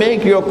have to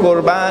make your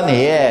qurban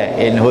here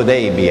in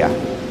Hudaybiyah.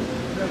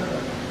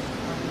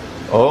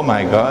 Oh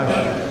my gosh.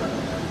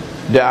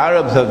 The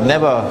Arabs have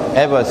never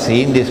ever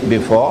seen this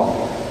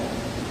before.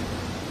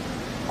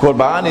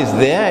 Qurban is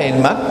there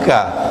in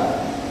Mecca.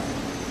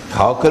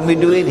 How can we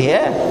do it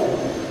here?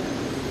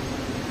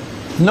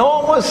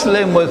 No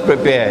Muslim was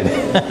prepared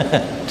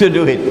to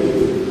do it.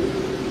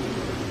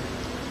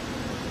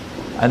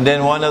 And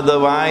then one of the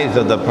wives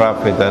of the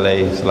Prophet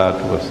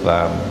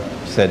ﷺ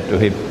said to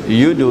him,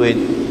 you do it,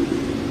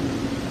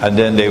 and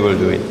then they will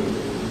do it.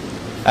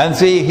 And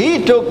see,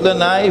 he took the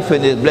knife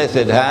in his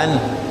blessed hand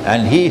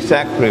and he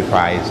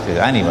sacrificed his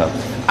animal.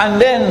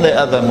 And then the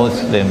other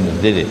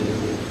Muslims did it.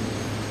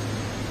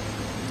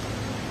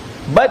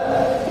 But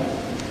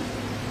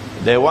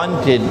they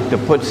wanted to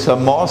put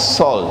some more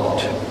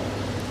salt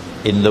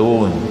in the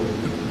wound.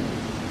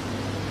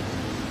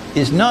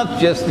 It's not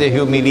just the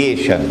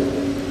humiliation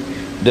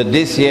that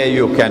this year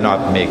you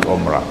cannot make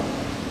Umrah.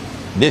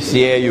 This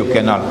year you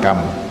cannot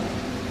come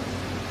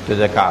to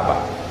the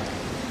Kaaba.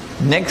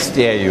 Next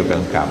year you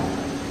can come.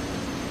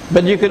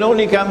 But you can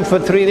only come for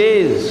 3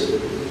 days,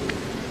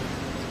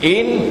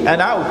 in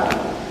and out.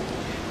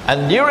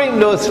 And during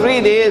those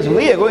 3 days,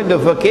 we are going to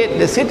vacate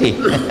the city.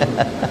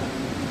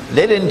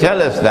 They didn't tell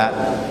us that,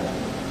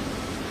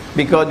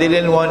 because they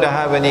didn't want to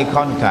have any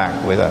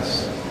contact with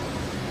us.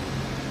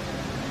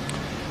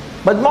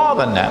 But more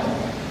than that,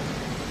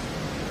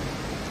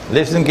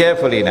 listen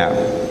carefully now.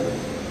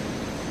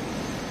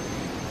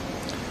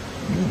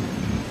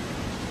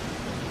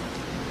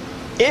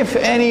 If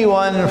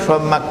anyone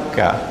from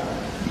Mecca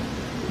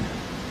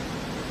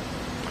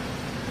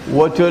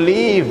were to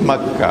leave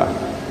Mecca,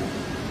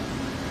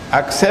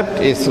 accept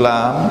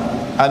Islam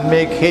and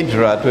make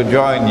hijrah to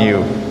join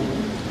you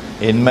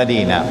in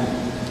Medina,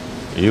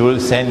 you will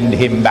send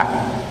him back.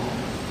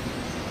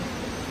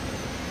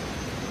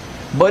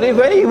 But if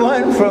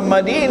anyone from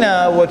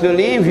Medina were to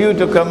leave you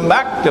to come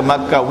back to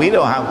Mecca, we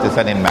don't have to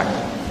send him back.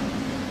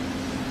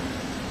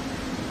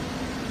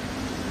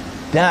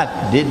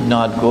 That did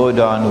not go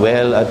down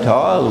well at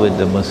all with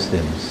the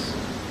Muslims.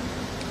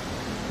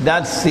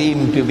 That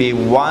seemed to be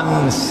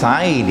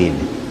one-sided.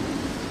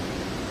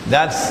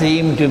 That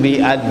seemed to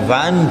be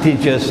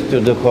advantageous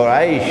to the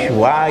Quraysh.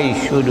 Why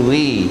should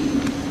we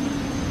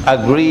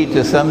agree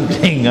to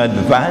something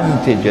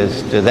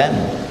advantageous to them?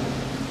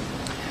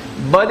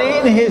 But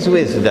in his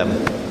wisdom,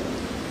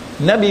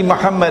 Nabi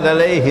Muhammad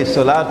alayhi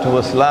salatu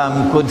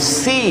wasalam could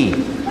see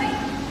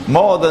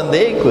more than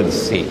they could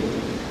see.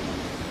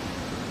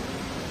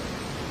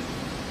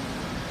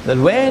 That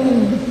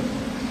when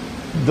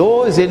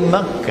those in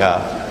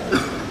Mecca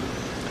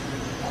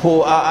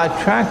who are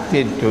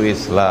attracted to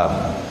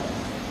Islam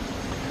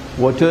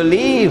were to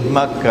leave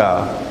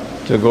Mecca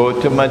to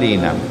go to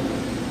Medina,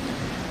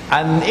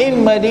 and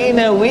in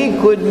Medina we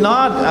could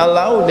not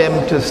allow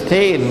them to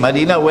stay in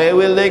Medina, where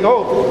will they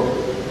go?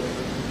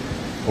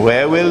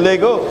 Where will they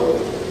go?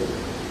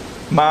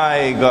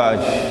 My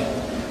gosh,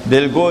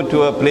 they'll go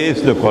to a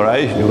place the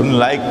Quraysh don't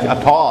like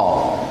at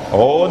all.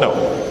 Oh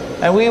no.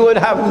 And we would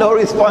have no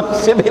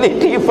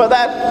responsibility for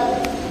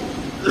that.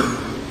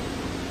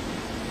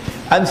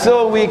 And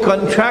so we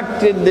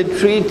contracted the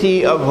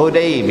Treaty of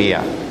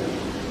Hudaybiyah.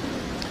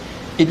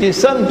 It is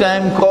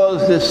sometimes called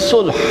the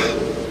Sulh,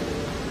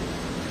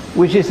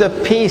 which is a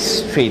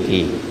peace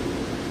treaty.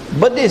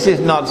 But this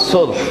is not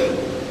Sulh.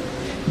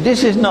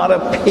 This is not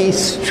a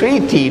peace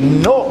treaty,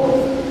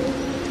 no.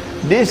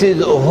 This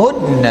is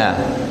Hudna.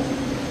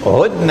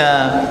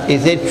 Hudna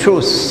is a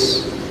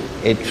truce.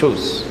 A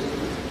truce.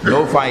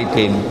 No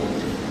fighting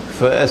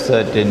for a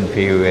certain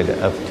period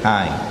of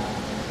time.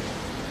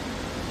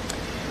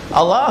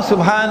 Allah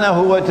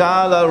subhanahu wa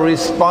ta'ala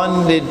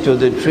responded to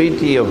the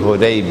Treaty of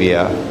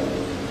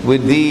Hudaybiyah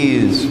with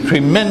these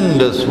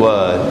tremendous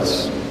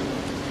words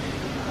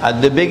at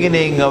the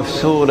beginning of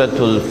Surah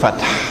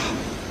Al-Fath.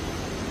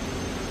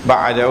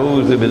 بعد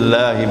أعوذ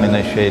بالله من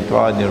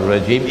الشيطان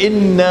الرجيم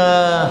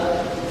إنا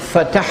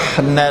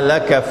فتحنا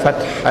لك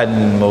فتحا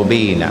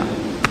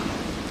مبينا.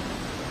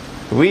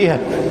 We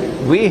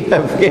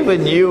have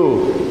given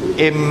you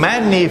a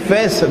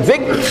manifest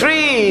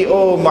victory,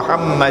 O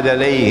Muhammad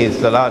alayhi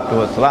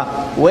salatu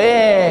wasalam.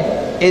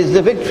 Where is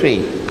the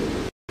victory?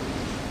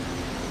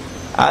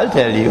 I'll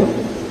tell you.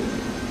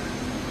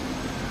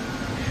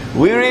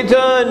 We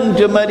returned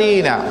to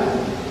Medina,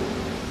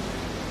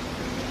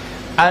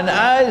 and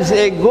as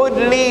a good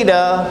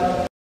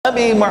leader,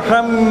 Nabi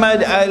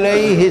Muhammad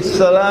alayhi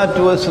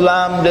salatu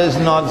wasalam does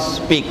not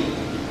speak.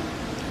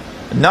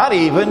 Not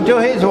even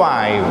to his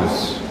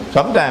wives.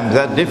 Sometimes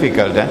that's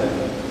difficult,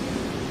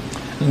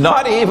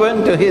 Not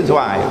even to his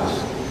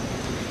wives.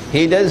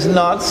 He does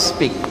not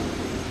speak.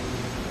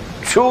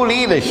 True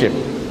leadership.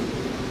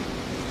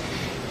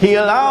 He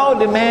allowed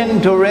the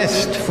men to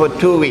rest for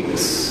 2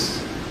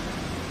 weeks.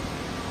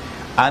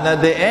 And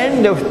at the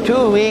end of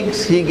 2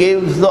 weeks, he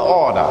gives the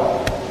order.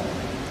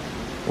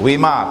 We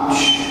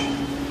march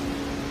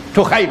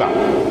to Khaybar.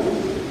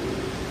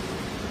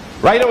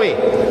 Right away.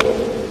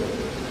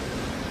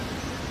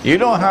 You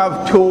don't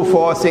have 2,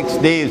 4, 6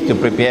 days to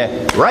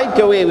prepare. Right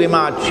away we're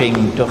marching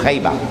to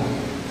Khaybar.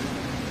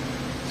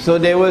 So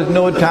there was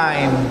no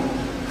time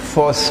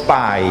for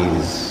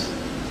spies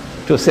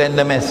to send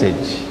a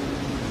message.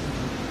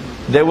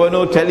 There were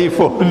no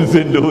telephones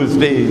in those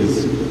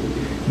days,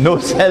 no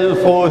cell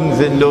phones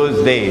in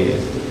those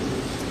days.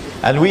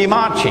 And we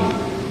marching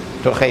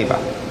to Khaybar.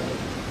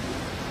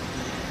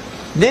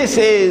 This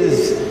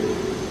is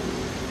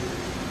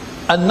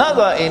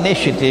another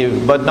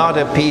initiative, but not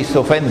a peace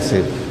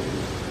offensive.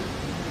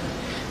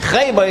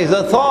 Khaybar is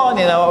a thorn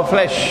in our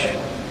flesh.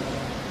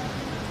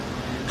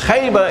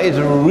 Khaybar is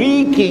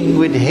reeking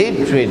with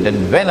hatred and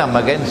venom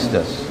against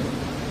us.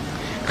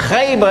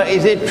 Khaybar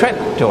is a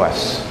threat to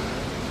us.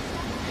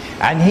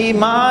 And he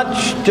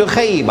marched to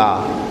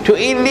Khaybar to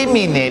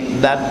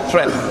eliminate that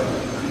threat.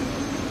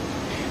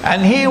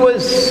 And he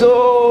was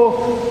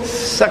so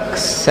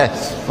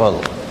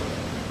successful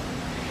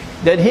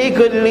that he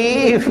could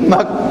leave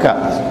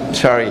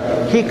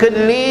he could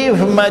leave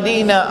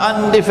Medina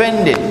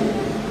undefended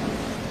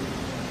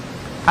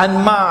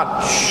and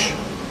march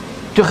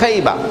to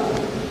Khaybar,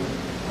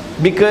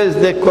 because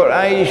the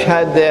Quraysh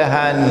had their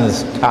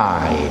hands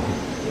tied.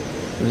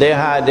 They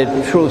had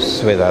a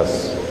truce with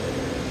us.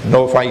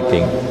 No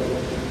fighting.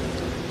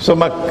 So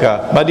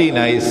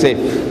Medina is safe.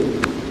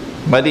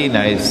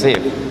 Medina is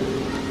safe.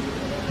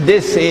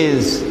 This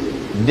is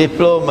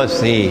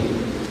diplomacy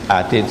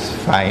at its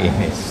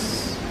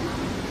finest.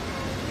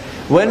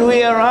 When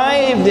we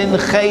arrived in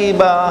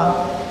Khaybar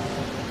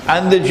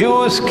and the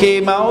Jews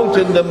came out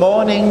in the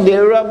morning, they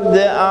rubbed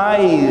their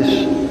eyes.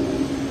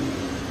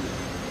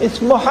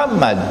 It's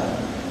Muhammad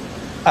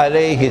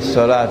alayhi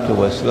salatu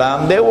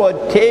wasalam. They were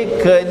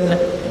taken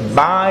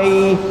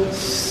by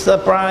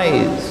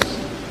surprise.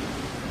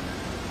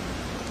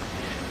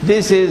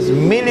 This is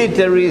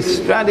military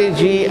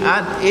strategy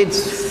at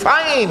its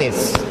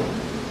finest.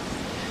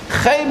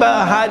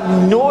 Khaybar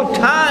had no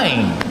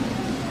time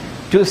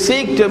to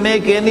seek to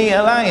make any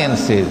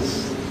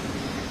alliances,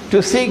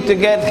 to seek to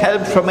get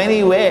help from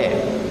anywhere.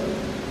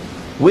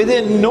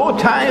 Within no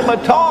time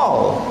at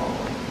all,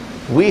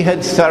 we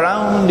had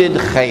surrounded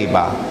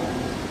Khaybar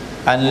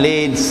and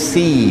laid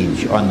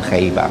siege on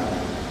Khaybar.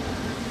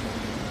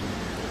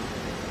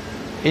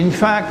 In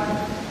fact,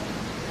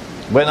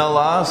 when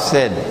Allah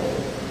said,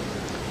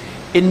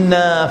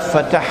 "Inna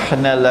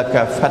fatahna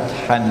laka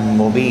fathan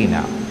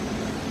mubina,"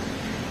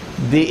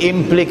 the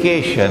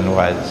implication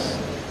was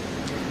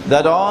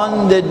that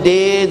on the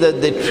day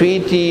that the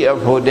Treaty of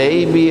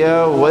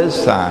Hudaybiyah was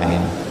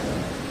signed,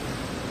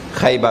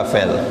 Khaybar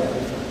fell.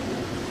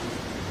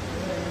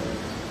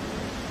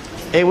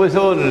 It was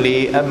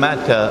only a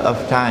matter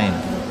of time.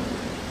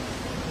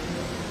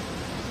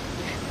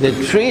 The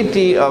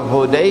Treaty of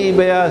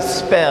Hudaybiyah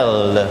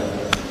spelled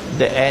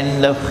the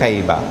end of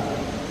Khaybar.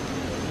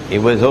 It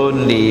was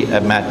only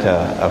a matter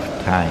of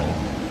time.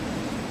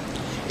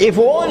 If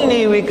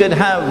only we could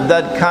have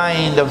that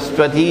kind of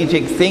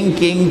strategic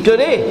thinking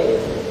today.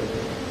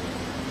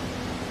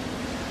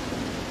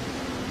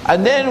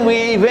 And then we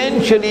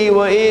eventually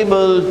were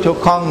able to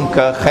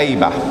conquer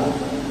Khaybar.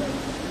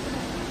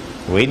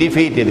 We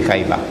defeated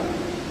Khaybar.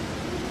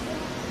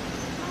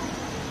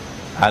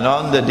 And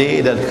on the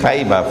day that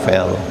Khaybar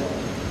fell,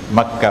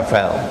 Makkah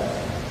fell.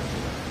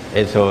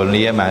 It's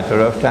only a matter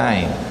of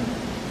time.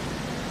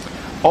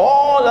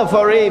 All of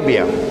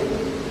Arabia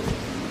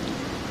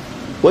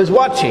was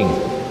watching.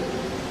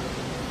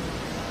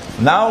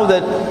 Now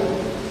that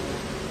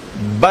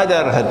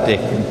Badr had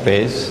taken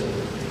place,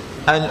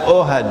 and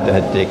Uhud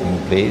had taken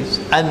place,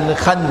 and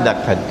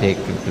Khandaq had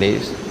taken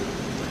place,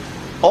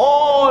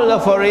 all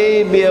of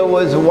Arabia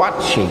was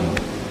watching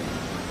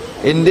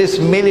in this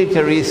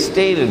military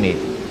stalemate.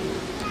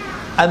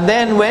 And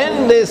then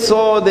when they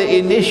saw the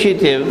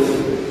initiative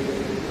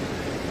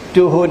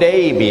to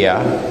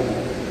Hudaybiyah,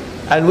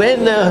 and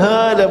when they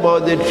heard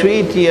about the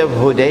Treaty of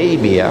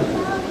Hudaybiyah,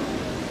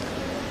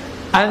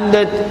 and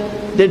that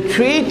the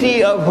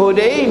Treaty of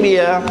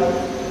Hudaybiyah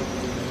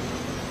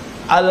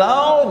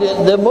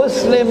allowed the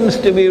Muslims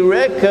to be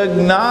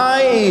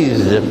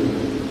recognized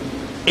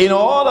in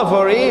all of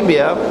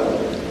Arabia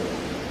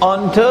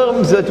on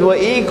terms that were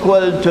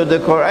equal to the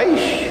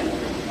Quraysh,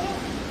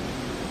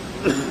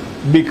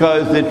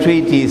 because the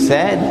treaty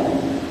said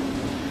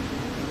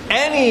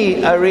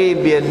any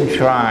Arabian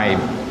tribe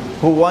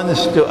who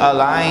wants to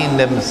align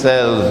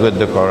themselves with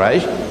the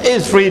Quraysh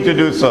is free to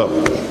do so,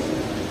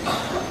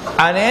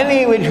 and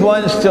any which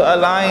wants to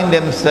align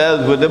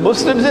themselves with the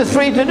Muslims is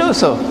free to do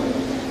so.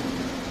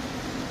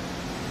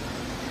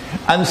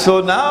 And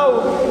so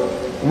now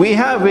we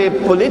have a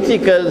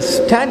political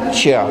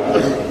stature,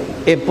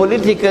 a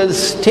political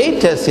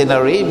status in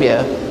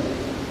Arabia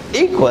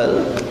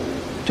equal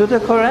to the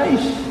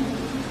Quraysh.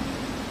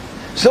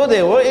 So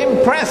they were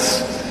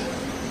impressed.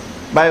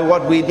 by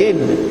what we did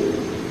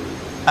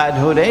at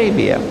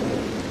Hudaybiyah.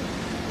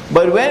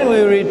 But when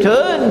we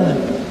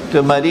returned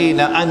to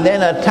Medina and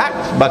then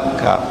attacked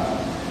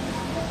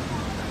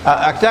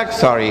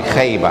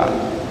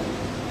Khaybar,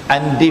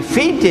 and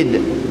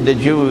defeated the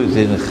Jews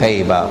in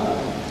Khaybar,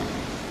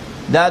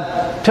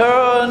 that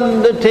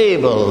turned the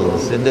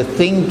tables in the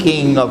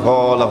thinking of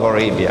all of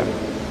Arabia.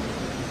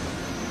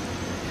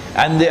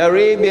 And the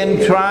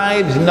Arabian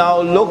tribes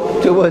now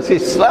look towards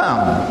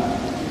Islam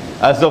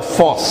as a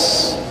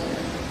force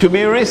to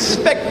be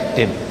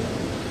respected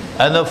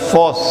and a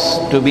force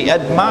to be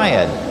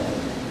admired.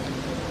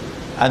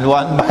 And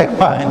one by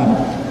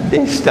one,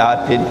 they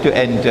started to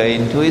enter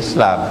into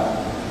Islam.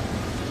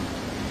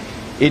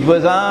 It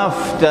was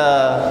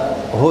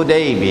after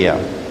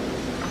Hudaybiyah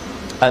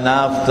and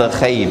after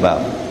Khaybar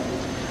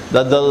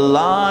that the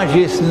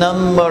largest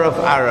number of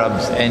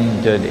Arabs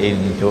entered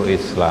into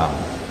Islam.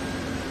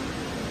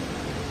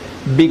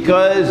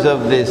 Because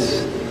of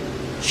this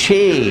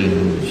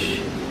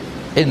change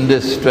in the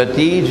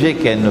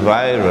strategic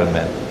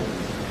environment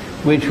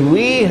which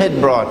we had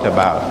brought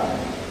about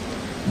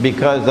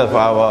because of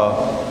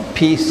our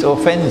peace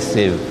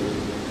offensive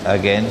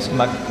against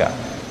Mecca,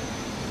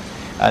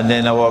 and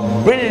then our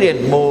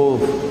brilliant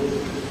move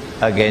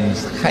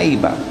against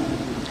Khaybar.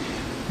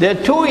 There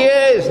are 2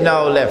 years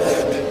now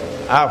left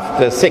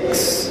after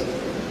 6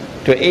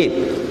 to 8.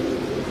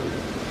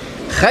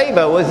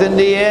 Khaybar was in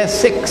the year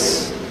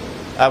 6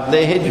 of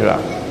the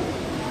Hijrah.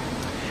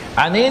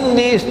 And in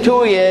these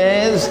 2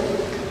 years,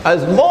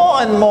 as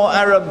more and more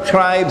Arab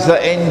tribes are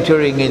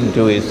entering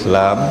into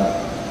Islam,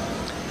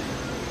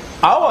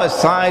 our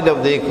side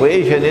of the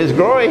equation is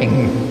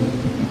growing.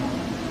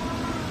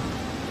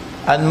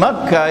 And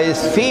Mecca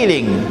is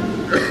feeling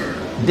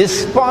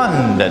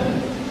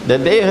despondent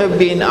that they have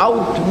been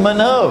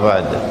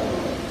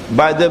outmaneuvered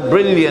by the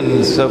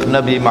brilliance of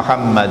Nabi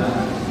Muhammad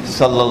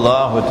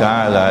sallallahu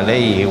ta'ala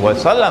alayhi wa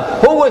sallam,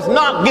 who was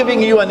not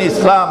giving you an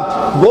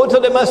Islam. Go to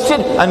the masjid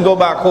and go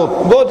back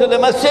home. Go to the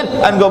masjid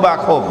and go back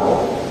home.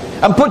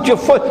 And put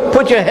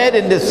your head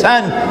in the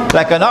sand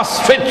like an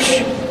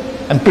ostrich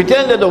and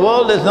pretend that the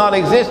world does not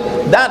exist.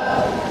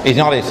 That is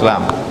not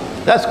Islam.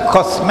 That's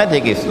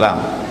cosmetic Islam.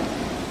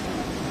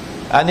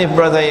 And if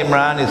Brother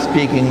Imran is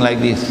speaking like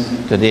this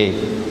today,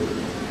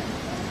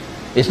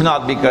 it's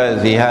not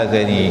because he has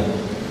any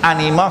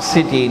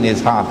animosity in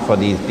his heart for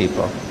these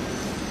people.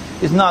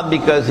 It's not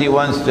because he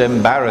wants to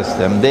embarrass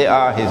them. They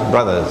are his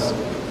brothers.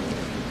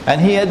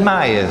 And he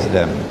admires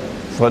them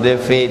for their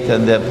faith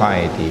and their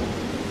piety.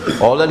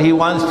 All that he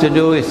wants to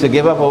do is to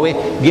give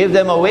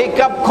them a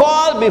wake-up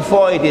call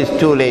before it is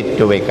too late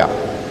to wake up.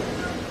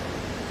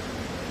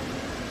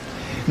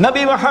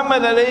 Nabi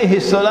Muhammad alayhi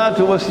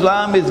salatu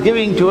wasalam is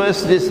giving to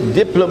us this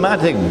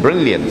diplomatic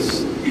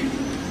brilliance,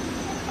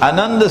 an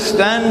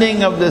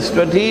understanding of the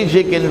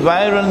strategic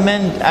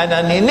environment, and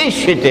an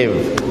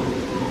initiative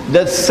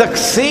that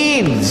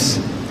succeeds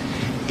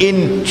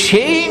in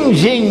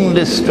changing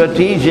the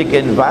strategic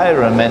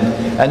environment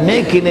and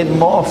making it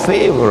more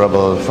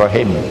favorable for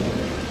him.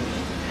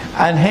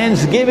 And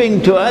hence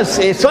giving to us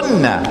a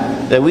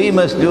sunnah that we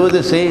must do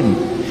the same.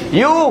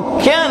 You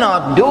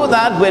cannot do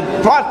that with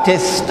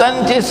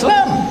Protestant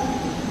Islam,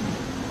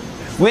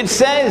 which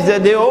says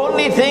that the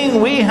only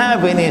thing we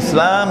have in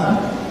Islam,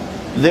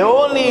 the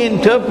only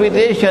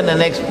interpretation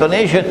and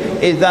explanation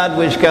is that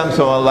which comes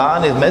from Allah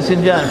and His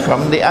Messenger and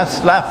from the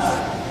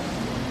Aslaf.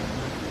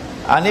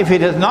 And if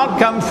it has not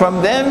come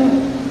from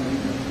them,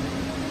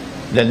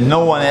 then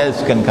no one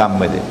else can come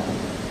with it.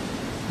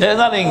 There's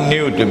nothing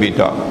new to be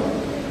taught.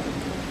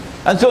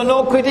 And so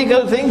no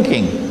critical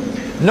thinking,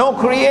 no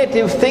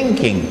creative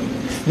thinking,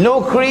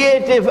 no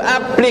creative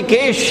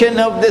application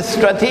of the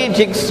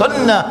strategic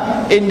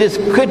sunnah in this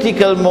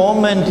critical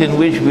moment in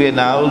which we are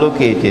now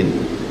located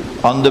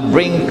on the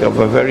brink of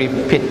a very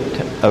pit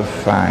of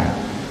fire.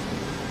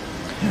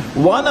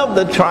 One of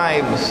the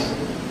tribes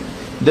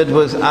that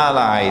was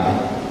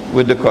allied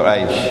with the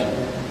Quraysh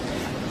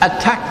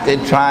attacked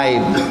a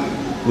tribe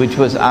which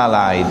was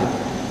allied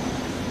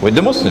with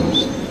the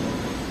Muslims.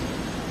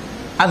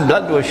 And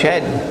blood was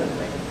shed,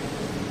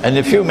 and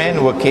a few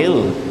men were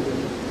killed.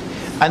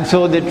 And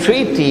so the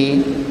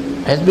treaty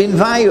has been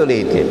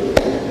violated.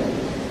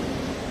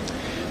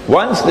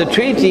 Once the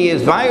treaty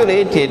is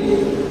violated,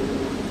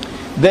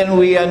 then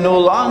we are no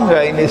longer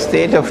in a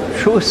state of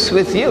truce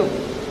with you.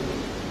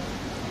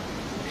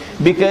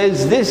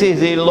 Because this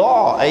is a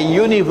law, a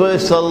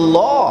universal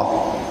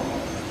law.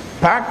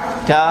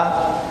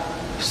 Pacta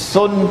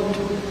sunt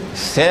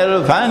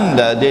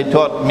servanda, they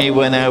taught me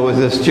when I was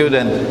a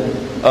student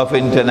of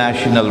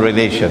international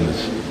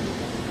relations.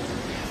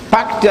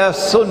 Pacta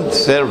sunt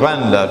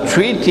servanda,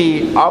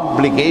 treaty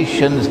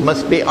obligations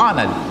must be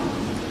honored.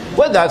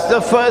 Well, that's the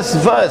first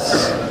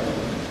verse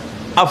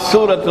of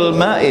Surah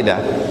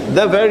Al-Ma'idah,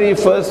 the very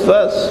first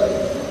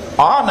verse.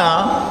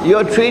 Honor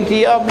your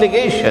treaty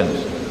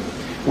obligations.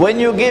 When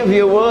you give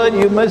your word,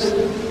 you must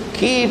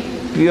keep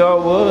your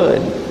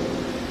word.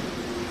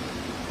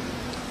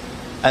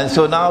 And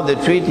so now the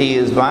treaty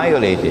is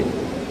violated.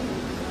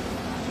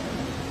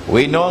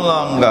 We no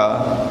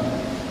longer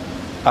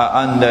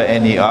are under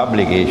any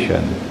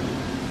obligation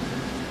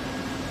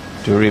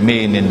to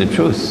remain in the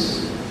truth.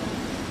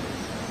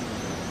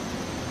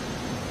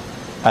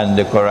 And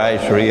the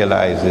Quraysh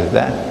realizes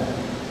that.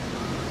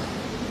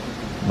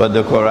 But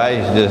the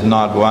Quraysh does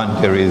not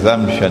want a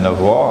resumption of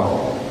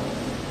war.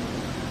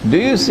 Do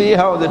you see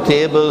how the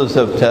tables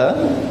have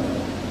turned?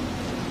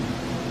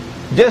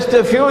 Just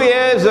a few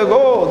years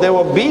ago, they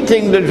were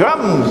beating the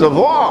drums of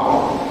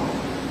war.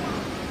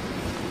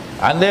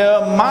 And they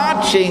are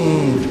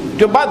marching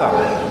to Badr.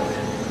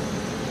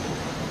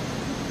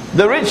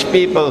 The rich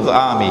people's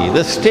army,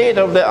 the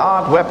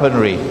state-of-the-art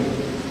weaponry.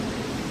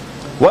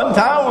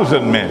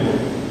 1,000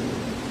 men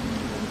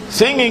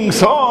singing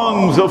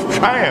songs of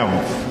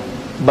triumph.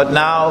 But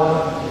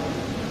now,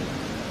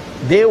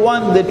 they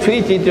want the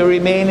treaty to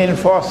remain in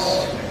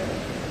force.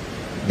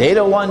 They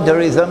don't want the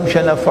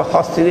resumption of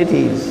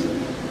hostilities.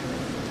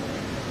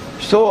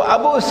 So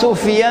Abu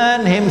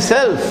Sufyan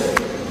himself,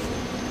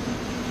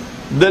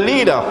 the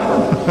leader,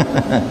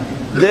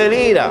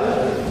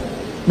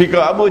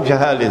 because Abu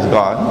Jahl is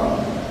gone,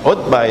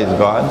 Utbah is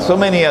gone, so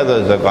many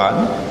others are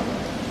gone.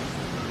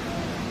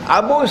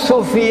 Abu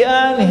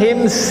Sufyan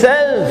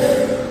himself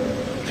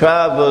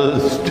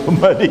travels to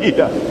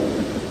Medina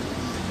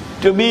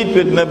to meet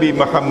with Nabi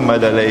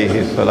Muhammad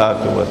alayhi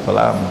salatu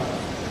wasalam.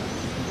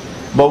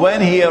 But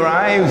when he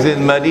arrives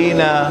in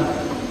Medina,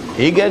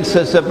 he gets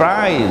a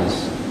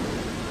surprise.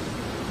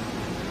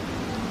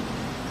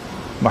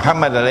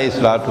 Muhammad alayhi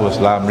salatu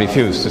wasalam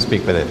refused to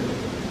speak with him.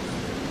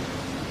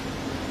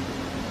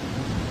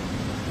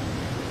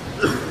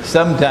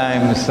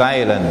 Sometimes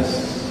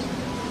silence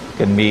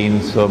can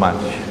mean so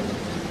much.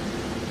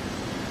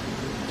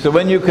 So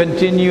when you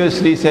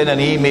continuously send an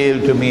email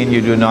to me and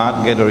you do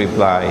not get a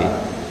reply,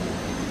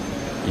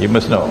 you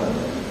must know.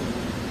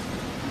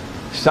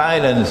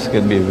 Silence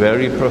can be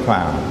very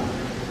profound,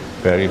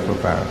 very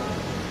profound.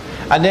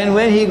 And then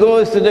when he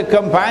goes to the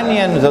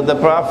companions of the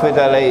Prophet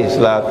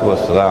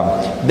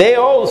ﷺ, they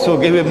also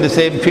give him the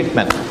same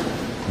treatment.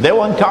 They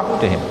won't talk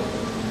to him.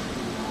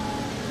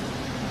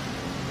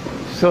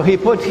 So he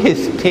put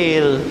his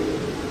tail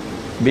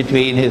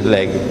between his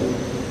legs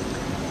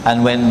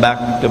and went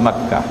back to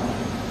Mecca,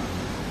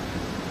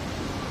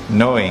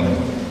 knowing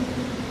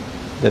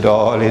that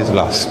all is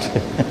lost.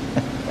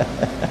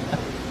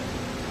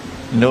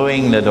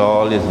 Knowing that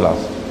all is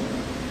lost.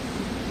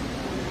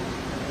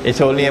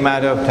 It's only a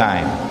matter of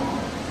time.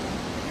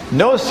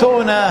 No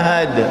sooner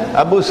had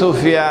Abu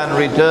Sufyan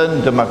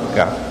returned to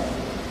Mecca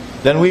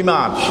than we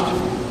marched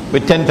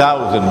with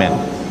 10,000 men.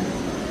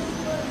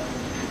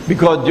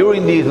 Because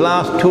during these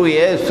last 2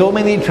 years, so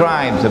many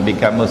tribes have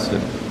become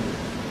Muslim.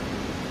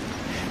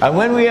 And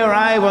when we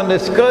arrive on the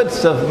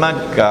skirts of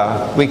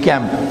Mecca, we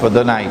camp for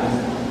the night.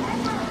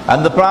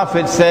 And the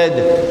Prophet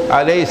said,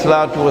 alayhi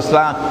salatu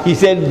wasalam, he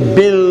said,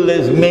 build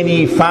as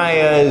many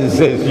fires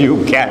as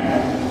you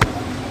can.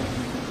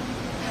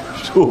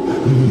 So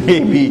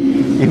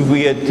maybe if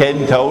we had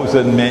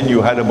 10,000 men,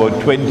 you had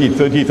about 20,000,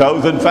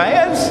 30,000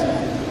 fires?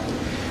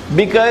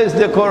 Because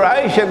the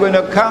Quraysh are going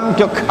to come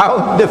to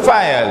count the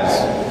fires,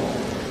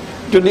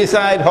 to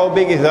decide how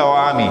big is our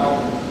army.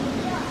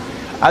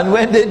 And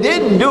when they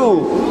did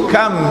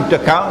come to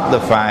count the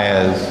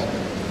fires,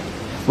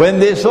 when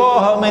they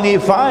saw how many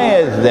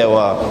fires there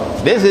were,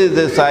 this is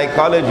the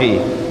psychology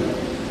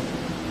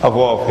of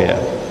warfare.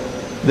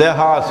 Their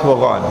hearts were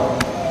gone.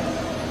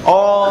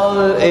 All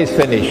is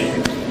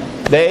finished.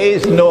 There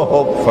is no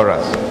hope for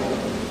us.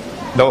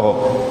 No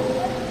hope.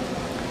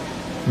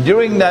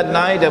 During that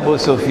night, Abu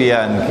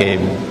Sufyan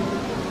came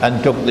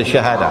and took the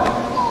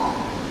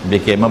Shahada,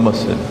 became a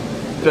Muslim.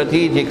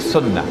 Strategic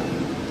Sunnah,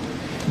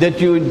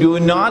 that you do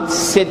not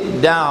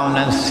sit down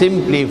and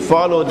simply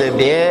follow the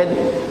beard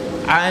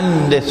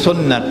and the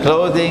Sunnah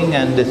clothing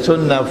and the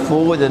Sunnah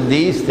food and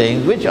these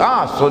things, which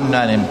are Sunnah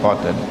and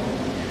important.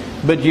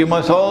 But you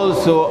must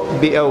also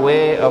be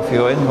aware of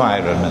your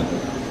environment,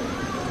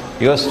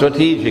 your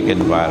strategic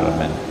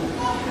environment.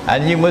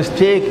 And you must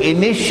take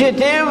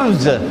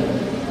initiatives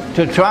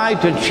to try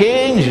to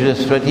change the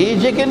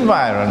strategic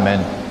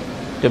environment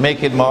to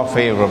make it more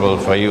favorable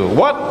for you.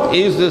 What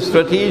is the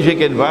strategic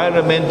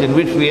environment in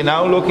which we are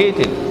now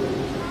located?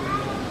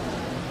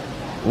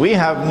 We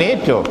have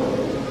NATO,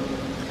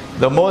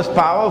 the most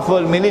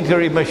powerful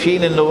military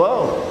machine in the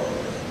world,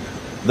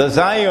 the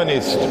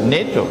Zionist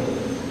NATO,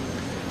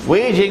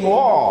 waging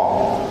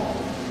war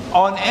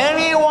on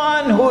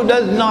anyone who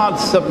does not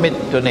submit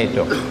to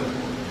NATO.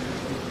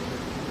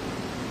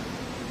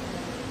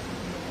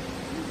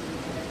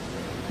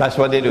 That's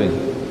what they're doing.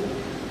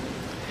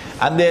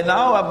 And they're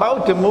now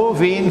about to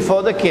move in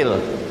for the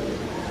kill.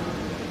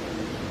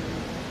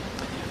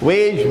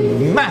 Wage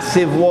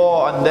massive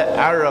war on the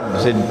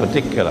Arabs in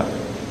particular,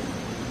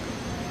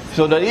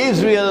 so that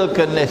Israel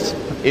can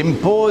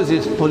impose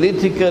its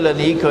political and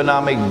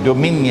economic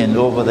dominion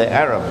over the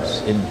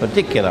Arabs in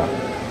particular,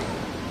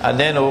 and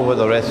then over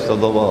the rest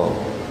of the world.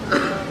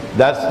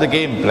 That's the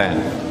game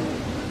plan.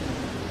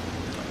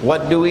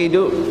 What do we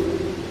do?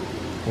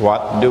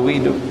 What do we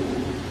do?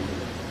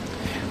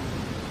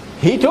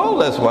 He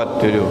told us what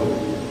to do.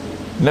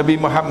 Nabi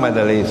Muhammad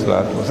alayhi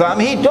salatu wasalam,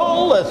 he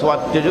told us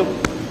what to do.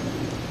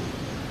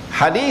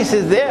 Hadith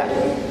is there.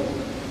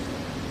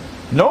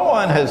 No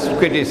one has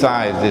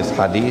criticized this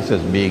hadith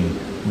as being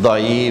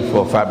da'if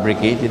or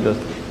fabricated.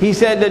 He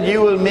said that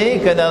you will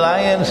make an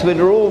alliance with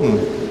Rome.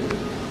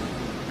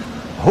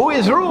 Who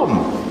is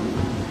Rome?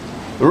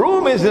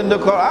 Rome is in the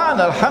Quran.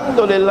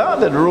 Alhamdulillah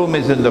that Rome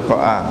is in the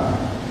Quran.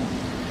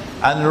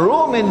 And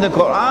Rome in the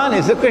Quran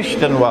is the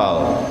Christian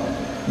world.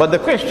 But the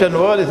Christian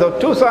world is of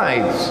two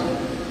sides.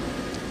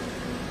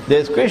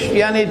 There's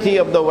Christianity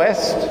of the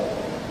West,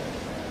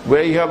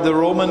 where you have the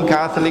Roman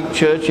Catholic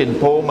Church in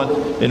Rome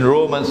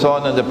and so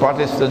on, and the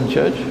Protestant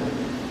Church.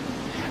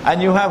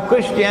 And you have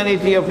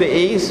Christianity of the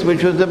East,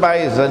 which was the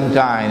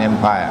Byzantine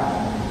Empire.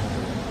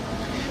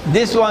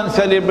 This one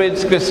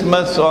celebrates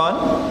Christmas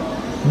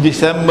on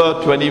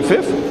December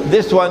 25th.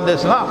 This one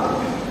does not.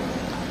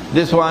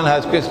 This one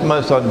has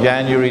Christmas on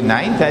January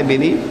 9th, I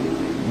believe.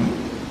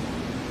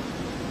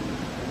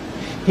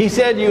 He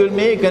said you will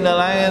make an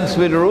alliance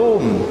with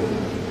Rome.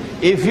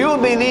 If you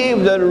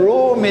believe that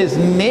Rome is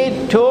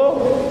NATO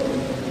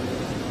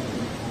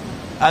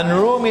and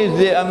Rome is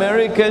the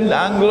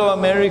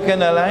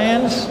Anglo-American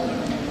alliance,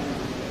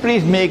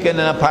 please make an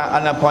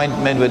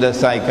appointment with a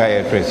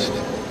psychiatrist.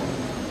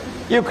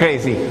 You're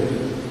crazy.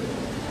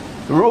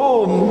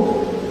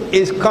 Rome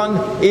is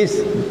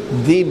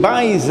the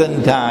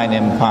Byzantine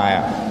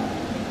Empire,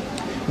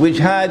 which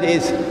had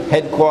its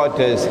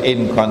headquarters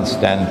in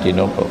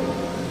Constantinople.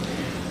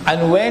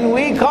 And when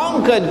we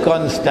conquered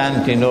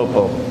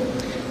Constantinople,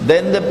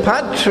 then the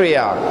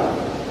patriarch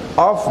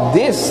of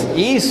this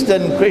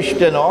Eastern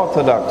Christian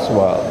Orthodox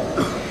world,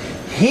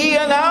 he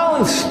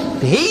announced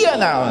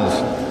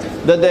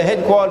that the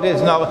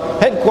headquarters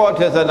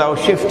are now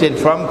shifted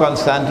from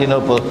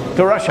Constantinople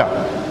to Russia.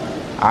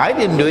 I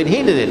didn't do it,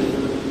 he did it.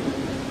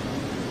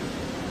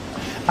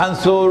 And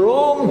so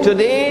Rome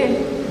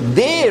today,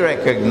 they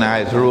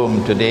recognize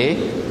Rome today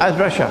as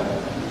Russia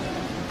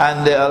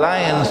and the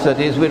alliance that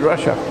is with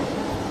Russia.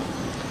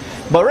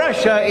 But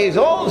Russia is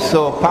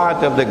also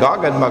part of the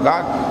Gog and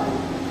Magog.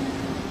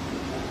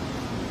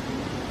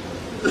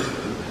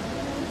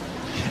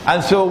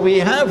 And so we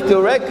have to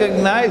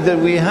recognize that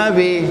we have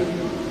a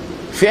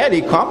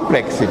fairly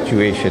complex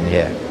situation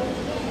here,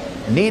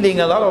 needing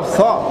a lot of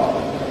thought.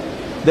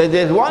 That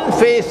there's one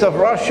face of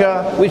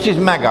Russia which is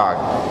Magog,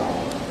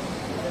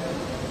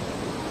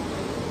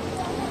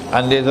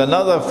 and there's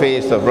another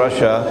face of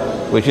Russia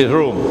which is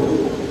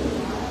Rome.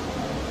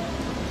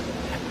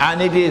 And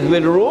it is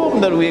with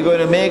Rome that we're going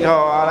to make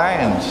our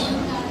alliance.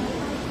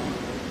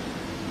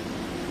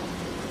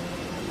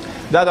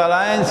 That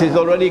alliance is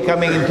already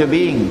coming into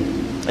being.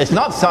 It's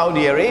not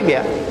Saudi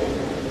Arabia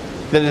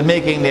that is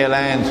making the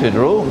alliance with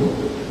Rome.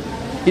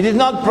 It is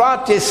not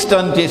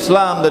Protestant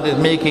Islam that is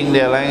making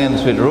the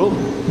alliance with Rome.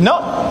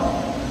 No.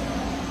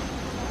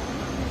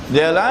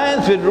 The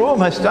alliance with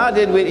Rome has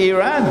started with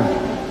Iran.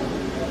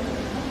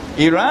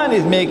 Iran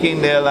is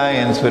making the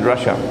alliance with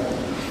Russia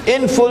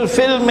in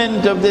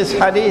fulfillment of this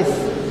hadith.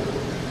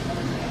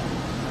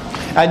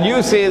 And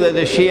you say that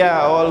the Shia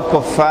are all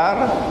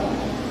kuffar?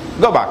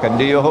 Go back and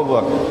do your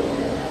homework.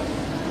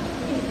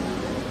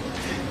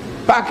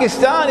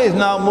 Pakistan is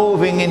now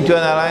moving into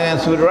an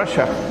alliance with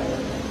Russia.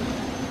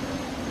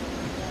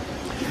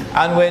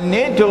 And when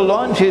NATO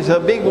launches her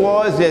big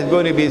wars, there's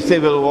going to be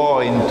civil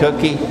war in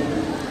Turkey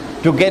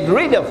to get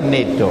rid of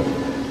NATO.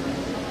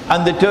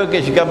 And the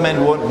Turkish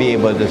government won't be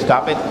able to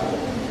stop it.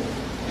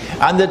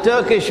 And the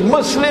Turkish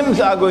Muslims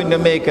are going to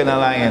make an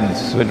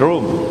alliance with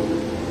Rome.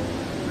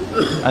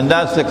 And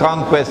that's the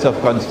conquest of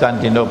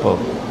Constantinople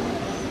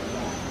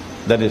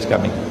that is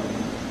coming.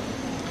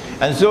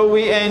 And so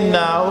we end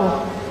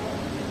now,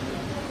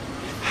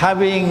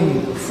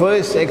 having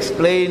first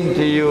explained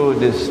to you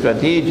the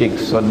strategic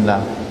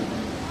Sunnah.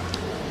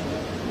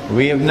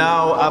 We have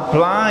now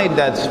applied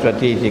that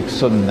strategic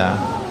Sunnah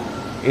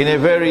in a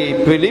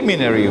very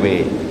preliminary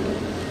way,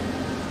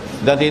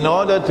 that in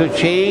order to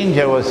change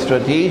our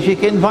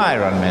strategic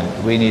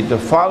environment, we need to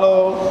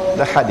follow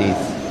the hadith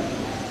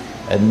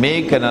and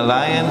make an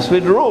alliance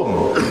with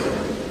Rome,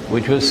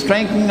 which will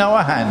strengthen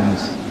our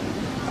hands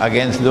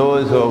against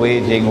those who are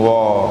waging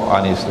war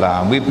on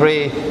Islam. We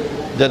pray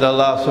that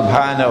Allah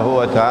subhanahu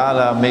wa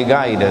ta'ala may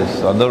guide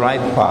us on the right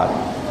path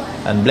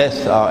and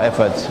bless our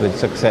efforts with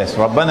success.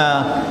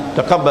 ربنا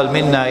تقبل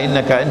منا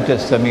إنك أنت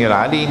السميع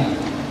العليم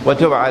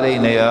وتب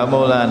علينا يا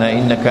مولانا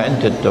إنك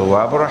أنت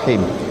التواب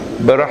الرحيم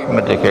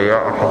برحمتك يا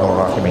أرحم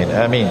الراحمين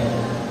آمين.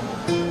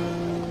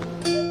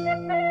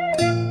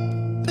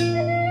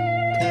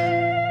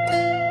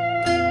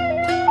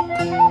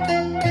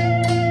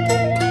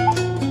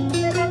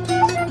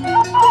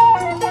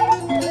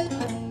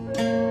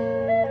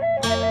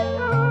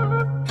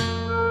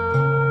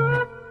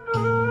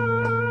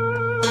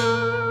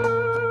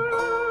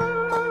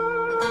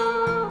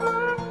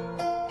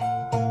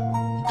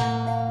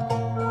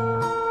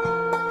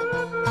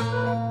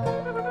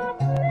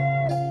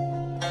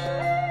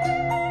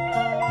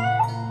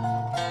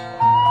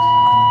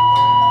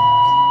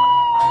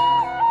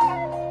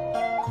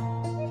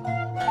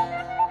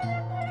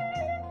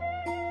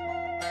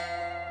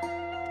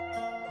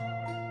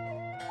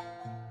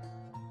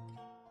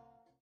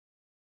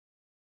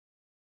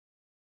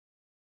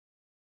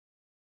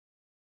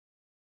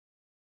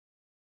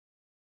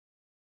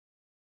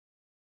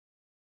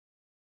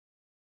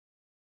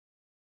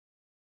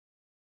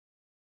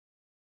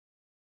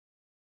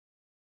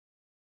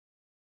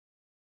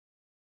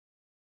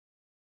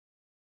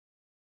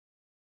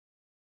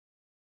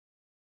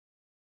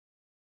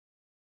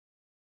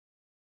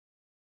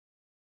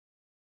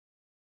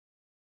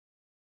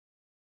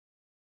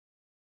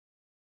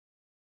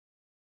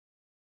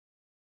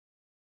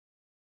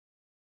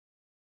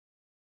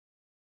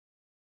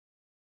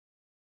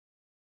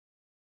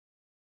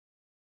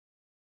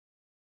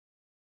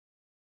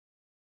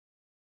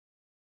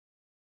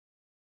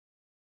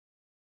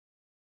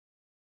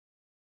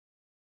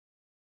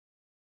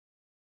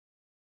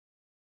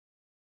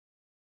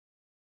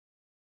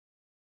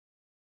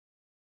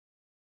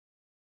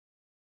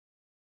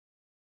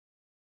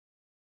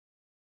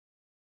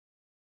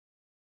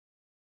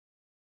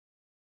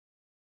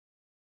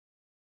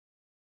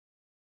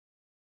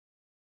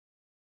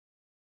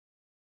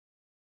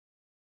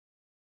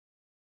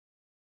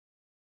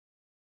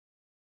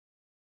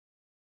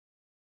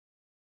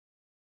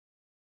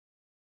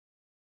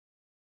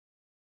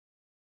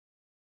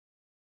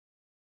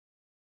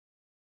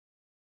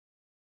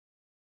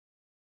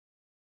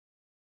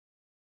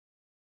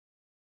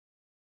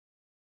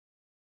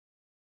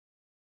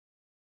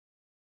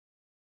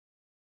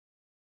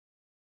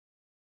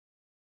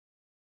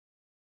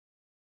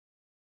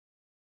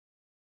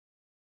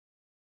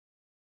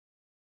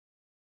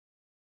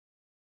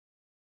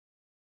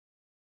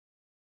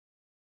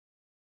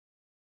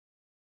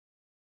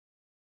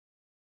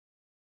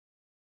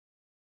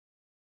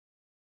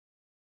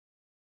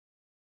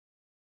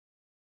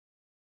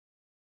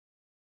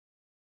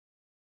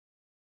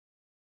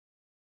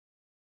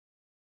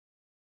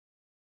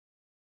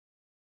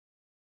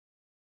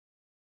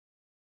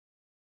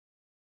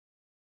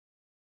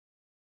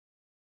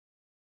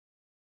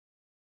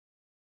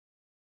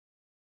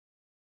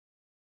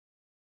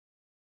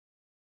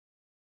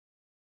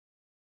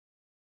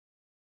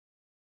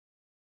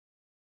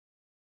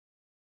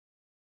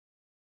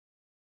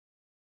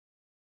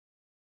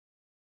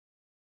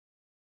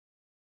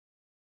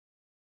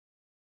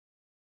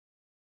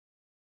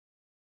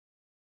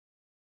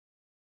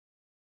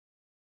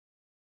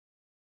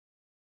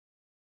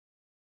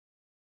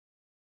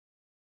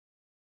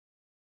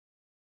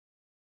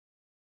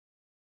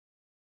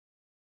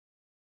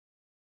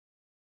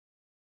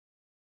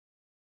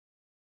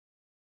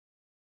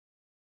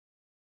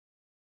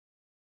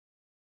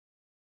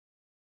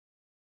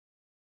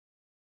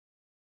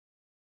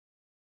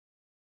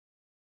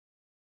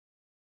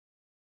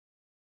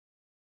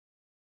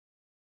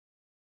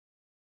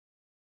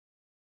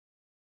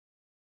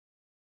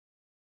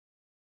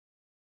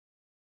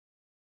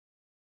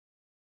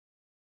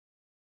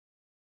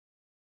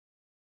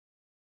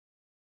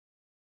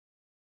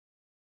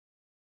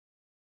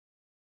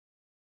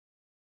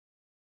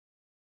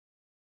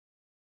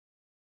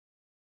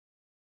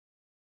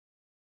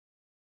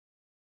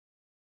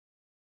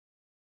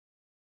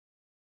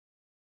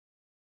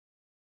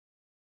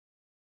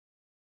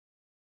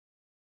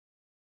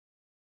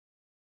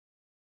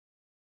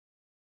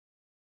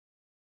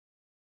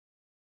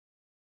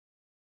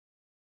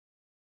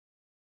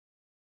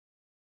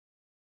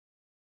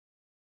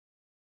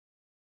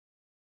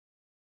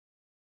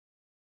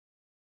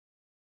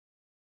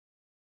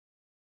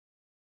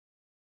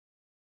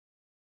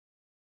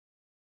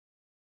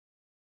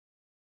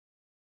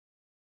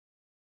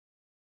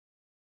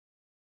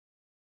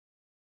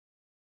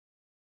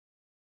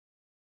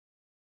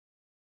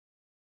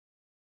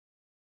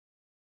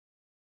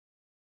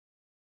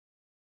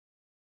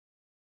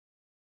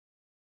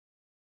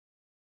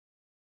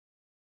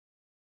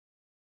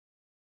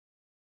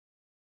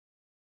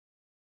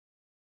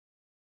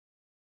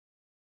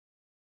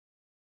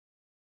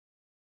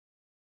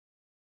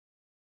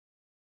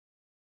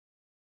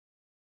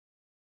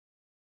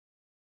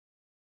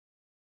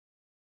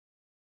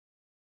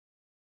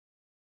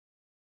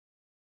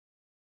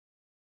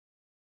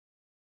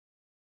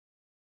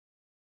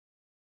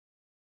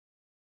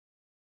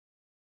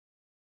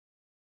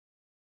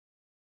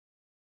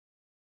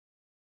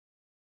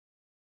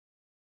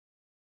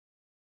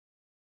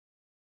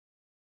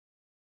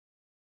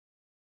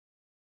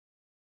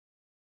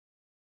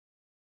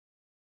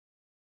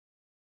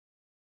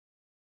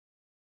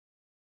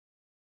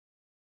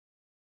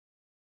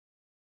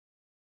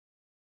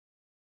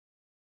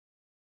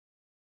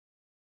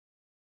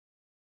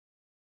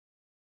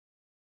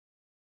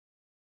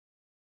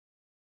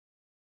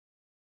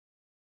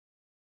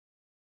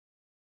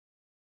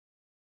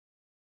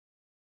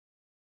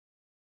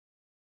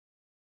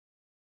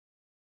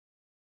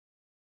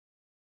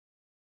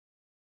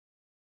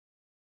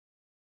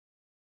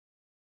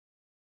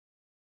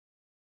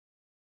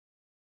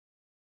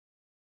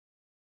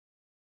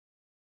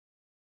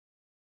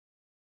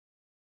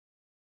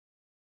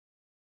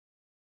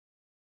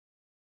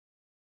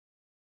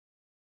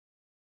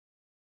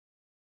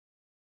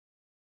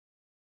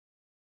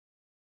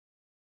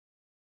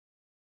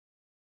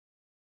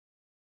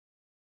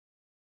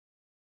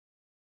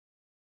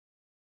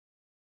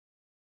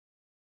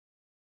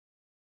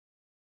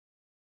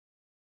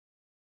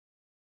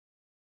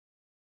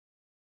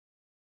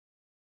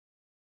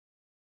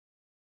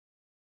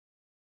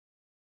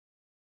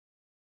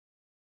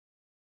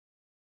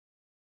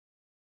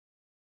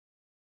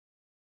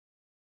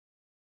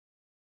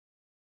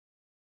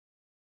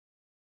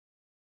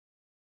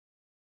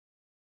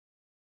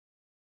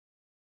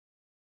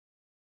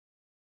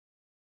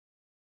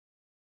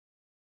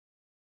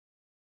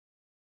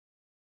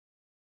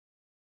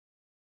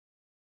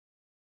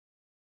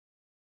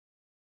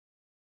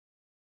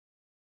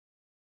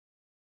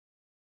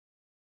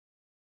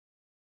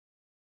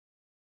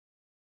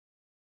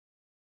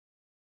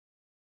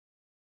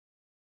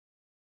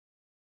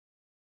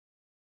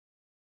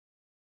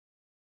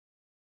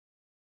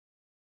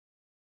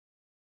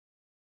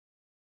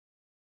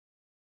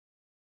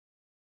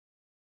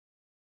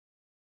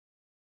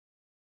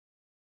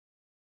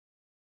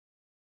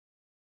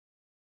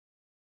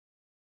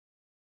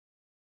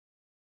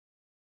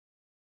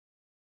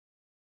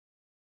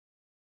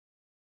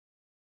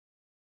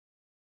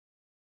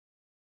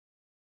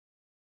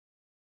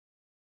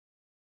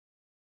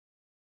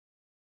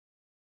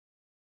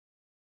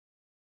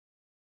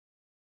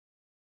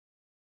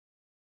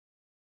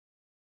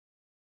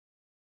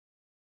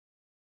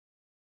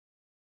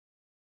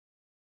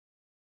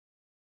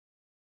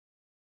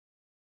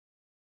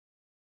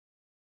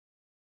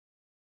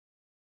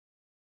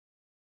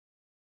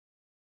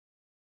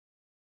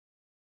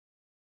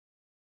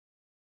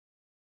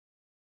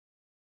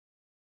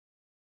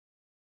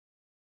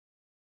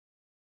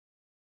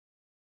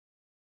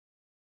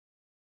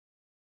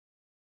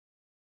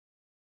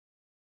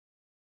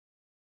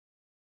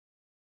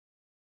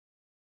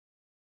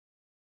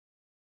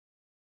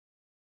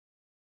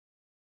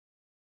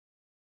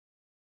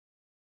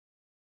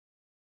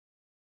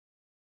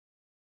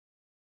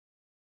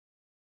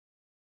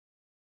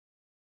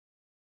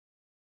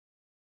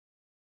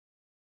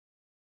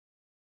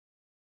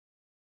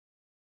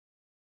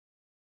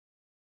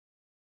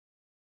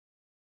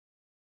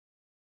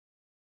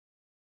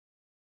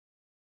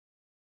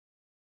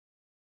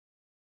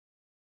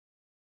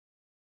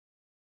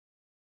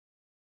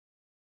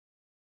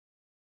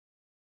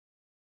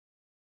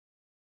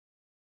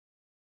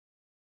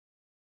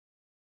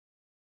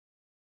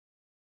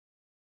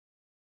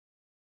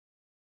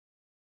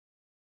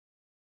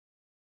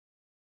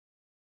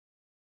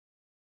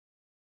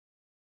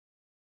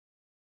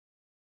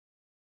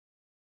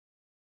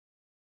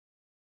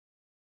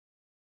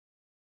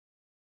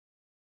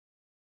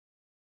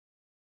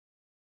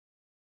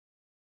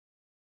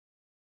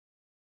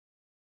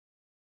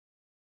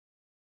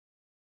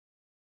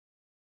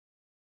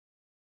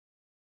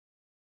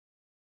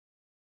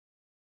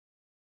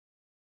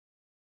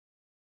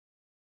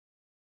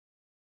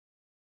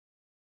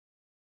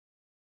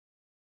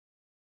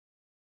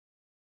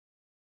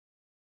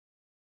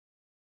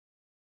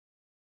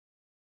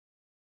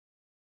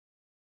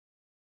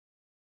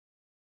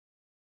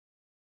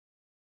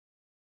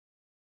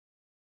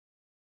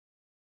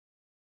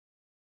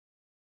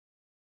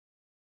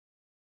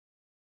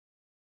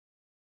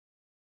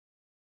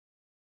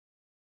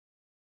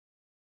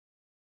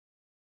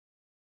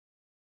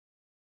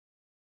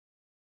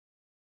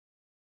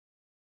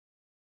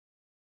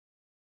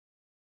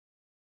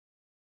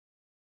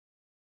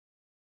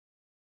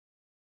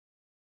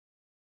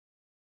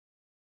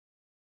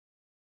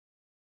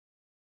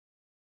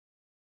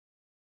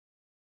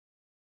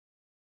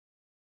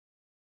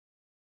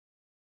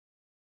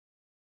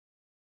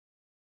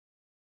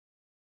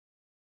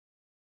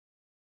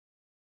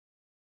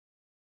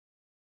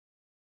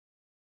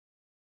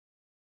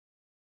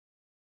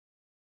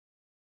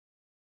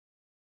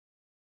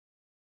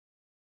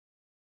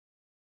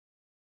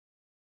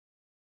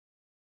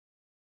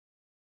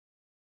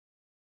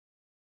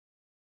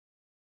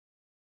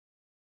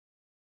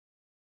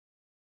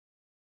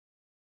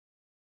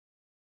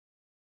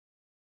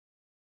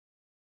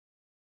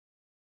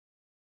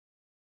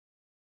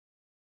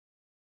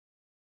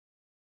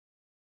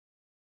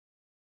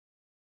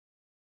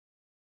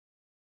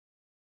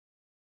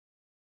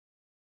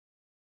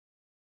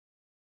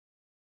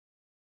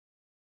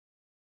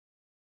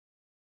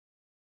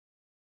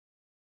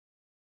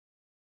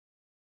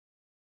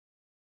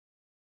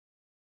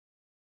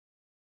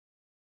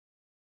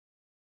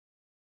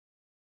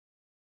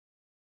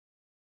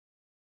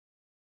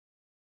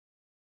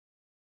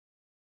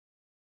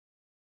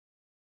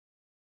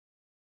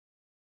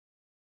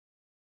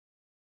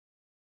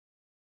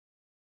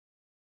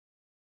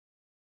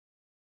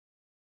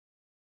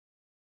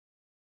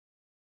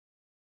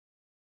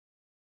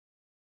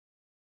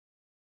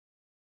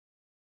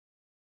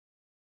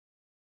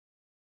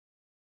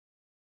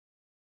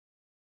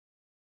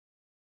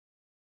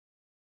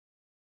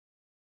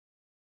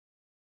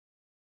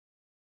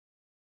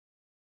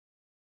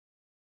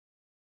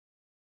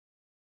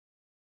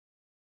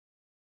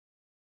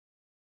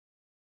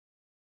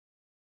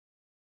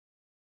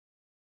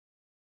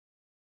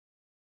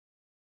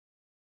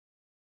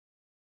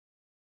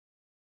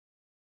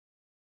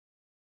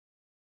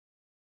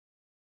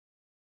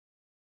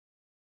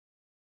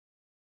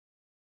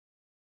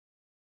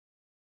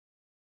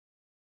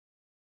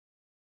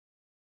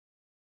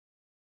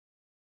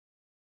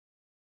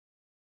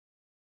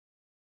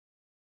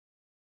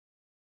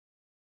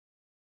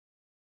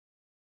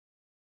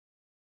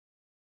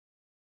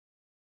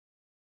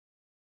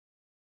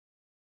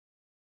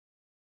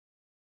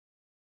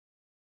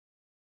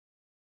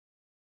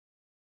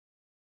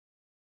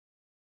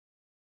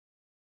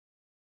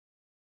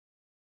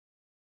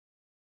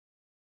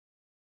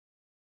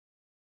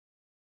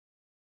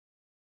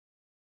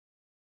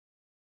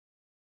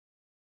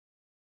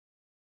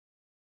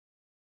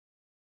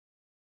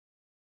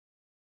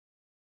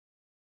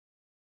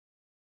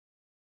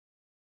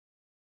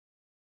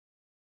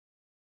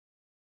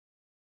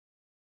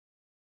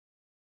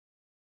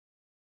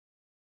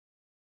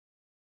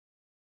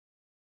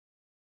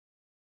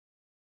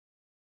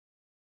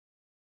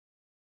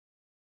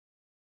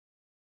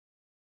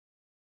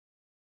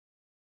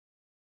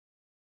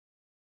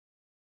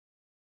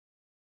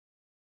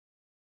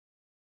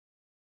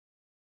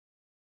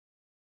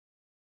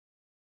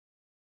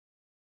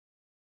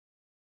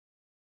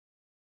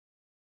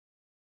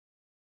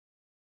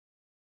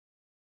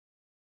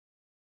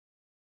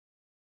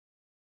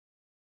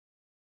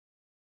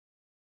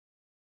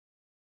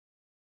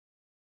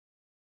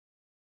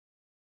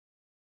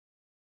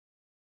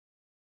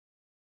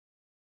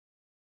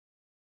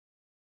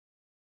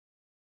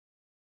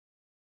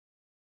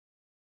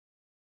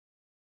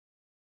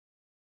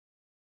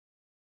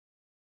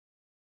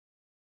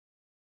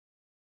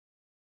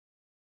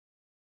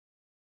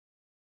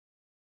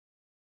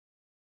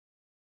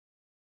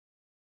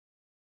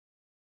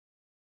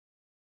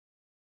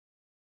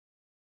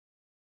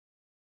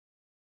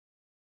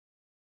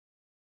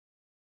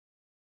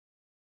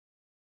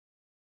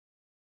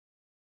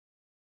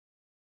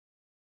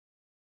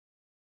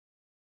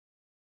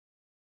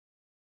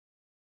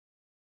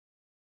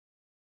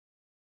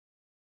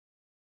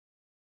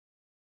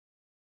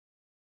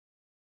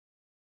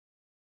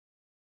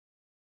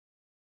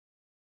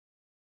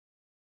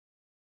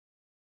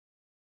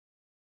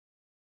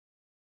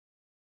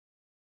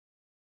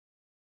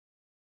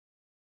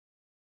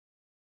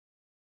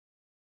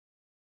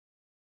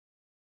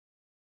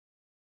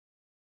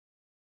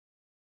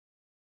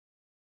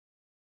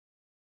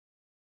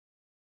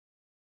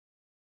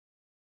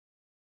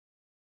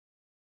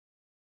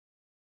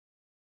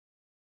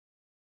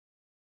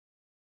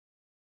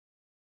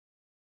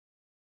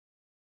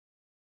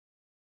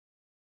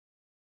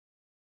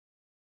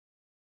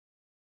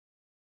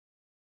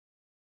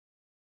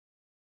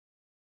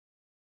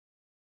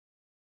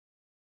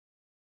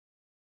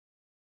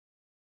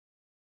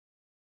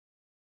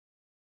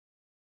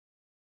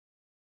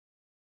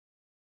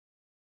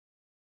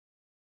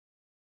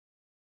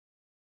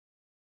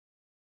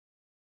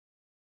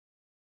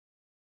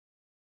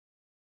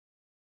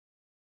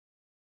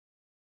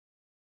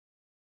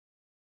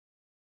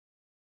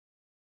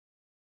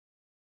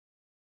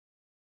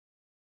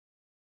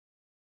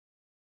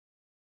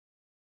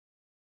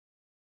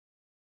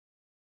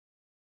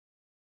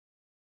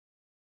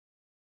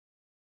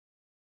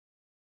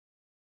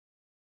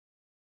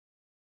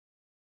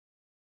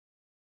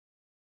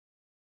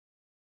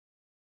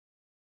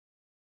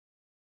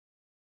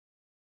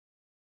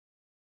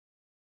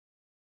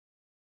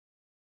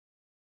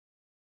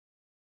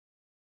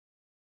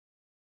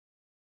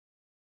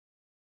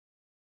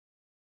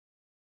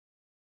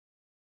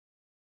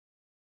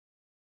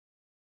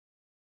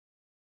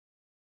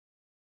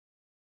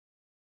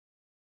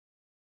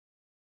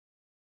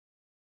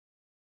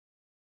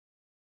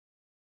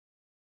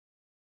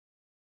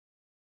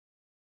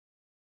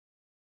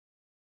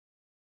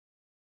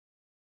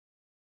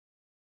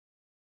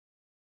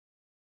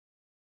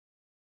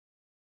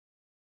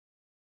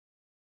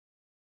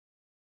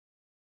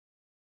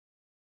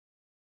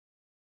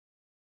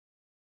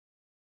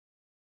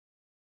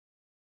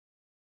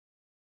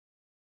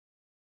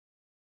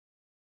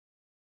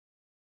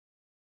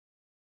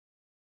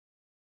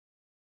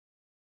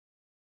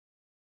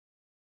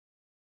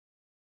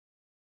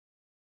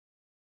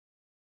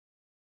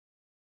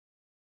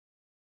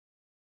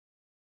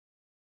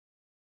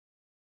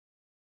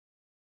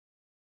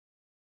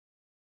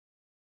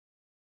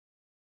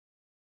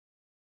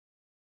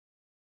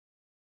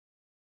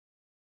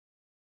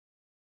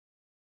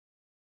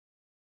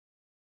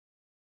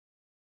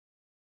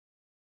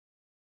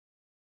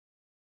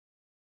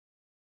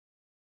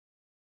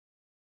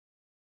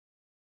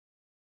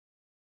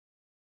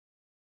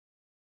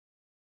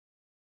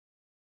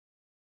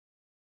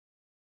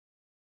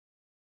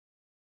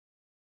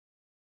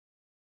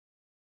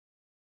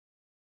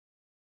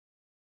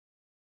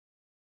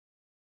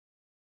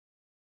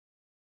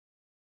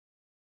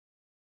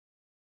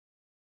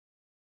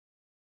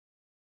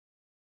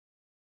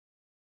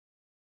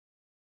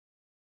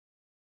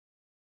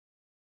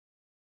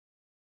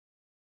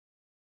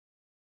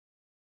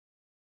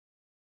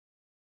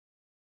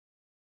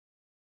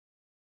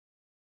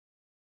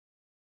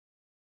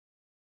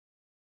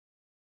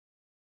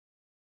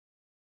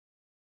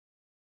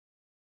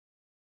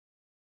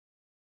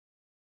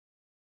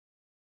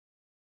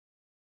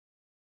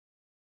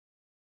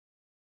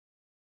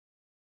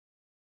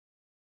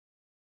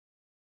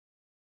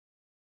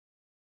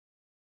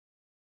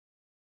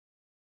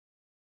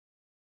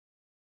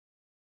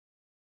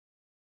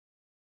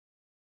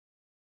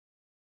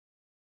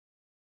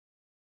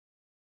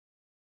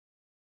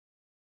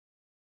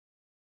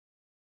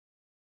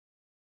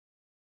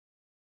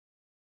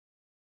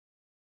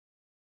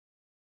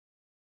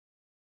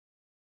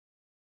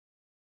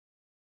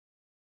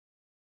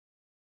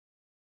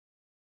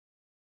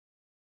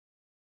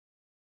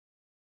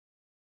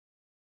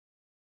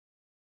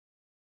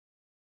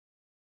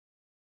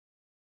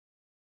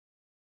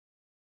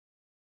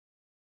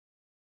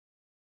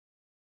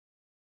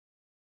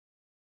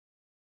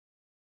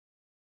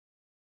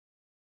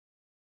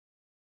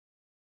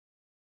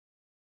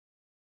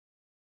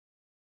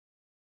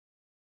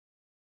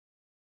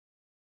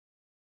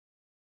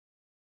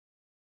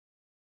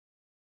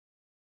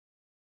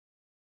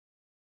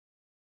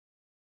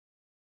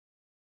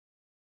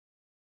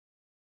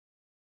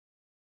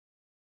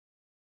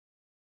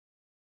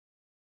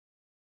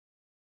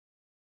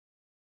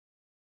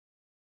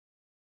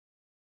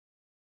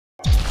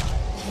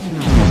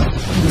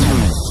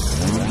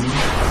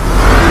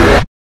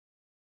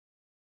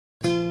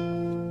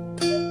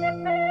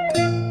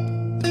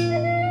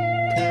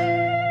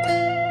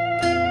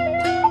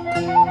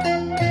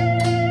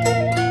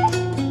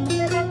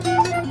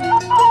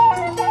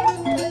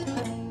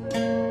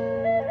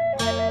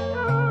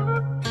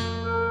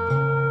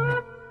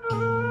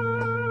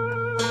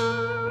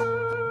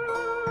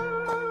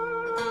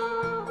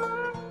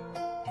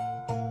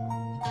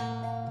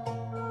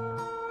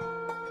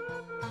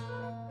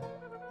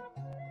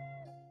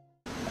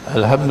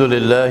 الحمد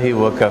لله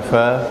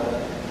وكفى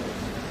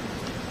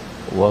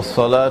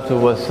والصلاة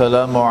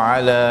والسلام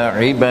على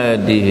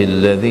عباده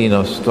الذين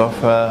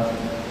اصطفى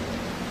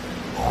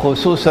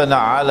خصوصا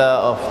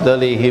على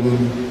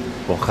أفضلهم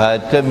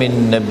وخاتم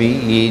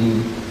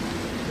النبيين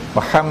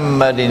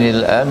محمد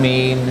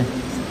الأمين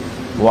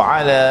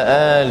وعلى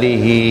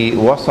آله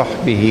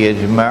وصحبه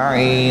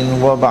أجمعين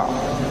وبعد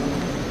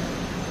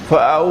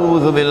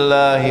فأعوذ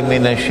بالله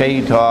من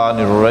الشيطان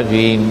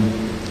الرجيم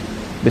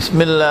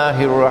بسم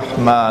الله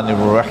الرحمن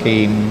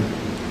الرحيم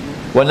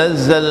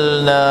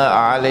ونزلنا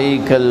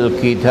عليك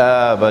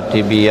الكتاب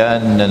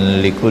تبيانا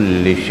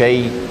لكل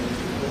شيء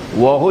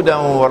وهدى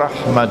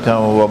ورحمة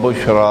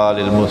وبشرى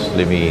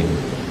للمسلمين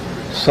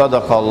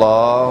صدق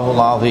الله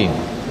العظيم.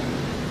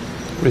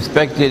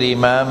 Respected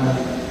Imam,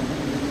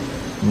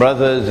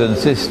 brothers and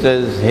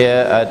sisters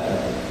here at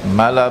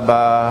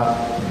Malabar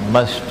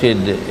Masjid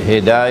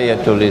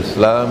Hidayatul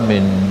Islam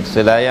in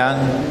Silayan,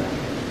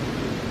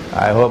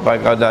 I hope I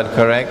got that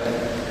correct,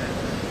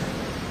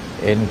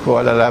 in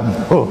Kuala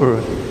Lumpur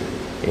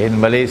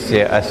in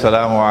Malaysia.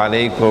 Assalamu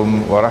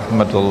alaikum wa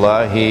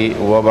rahmatullahi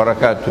wa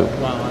barakatuh.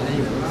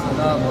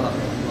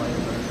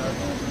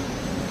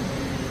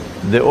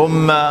 The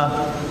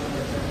ummah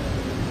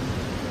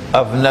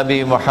of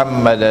Nabi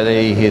Muhammad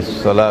alayhi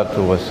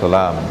salatu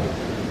wasalam,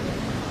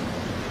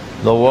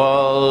 the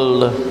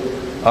world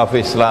of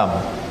Islam,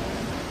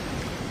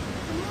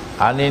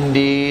 and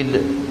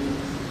indeed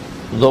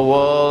the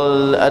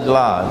world at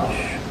large,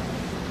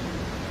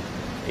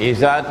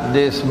 is at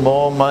this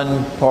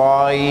moment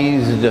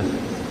poised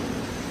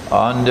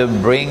on the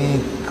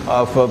brink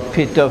of a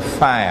pit of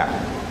fire.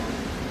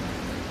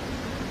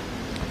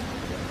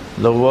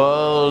 The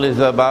world is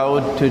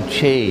about to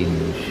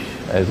change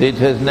as it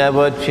has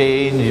never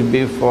changed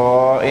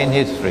before in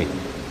history.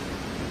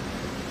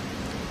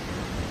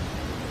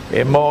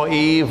 A more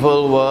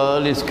evil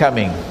world is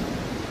coming,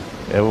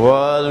 a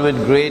world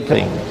with great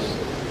things.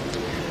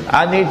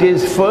 And it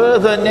is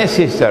further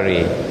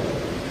necessary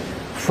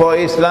for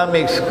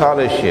Islamic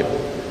scholarship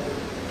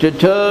to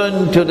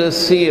turn to the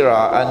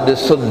seerah and the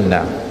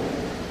sunnah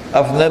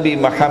of Nabi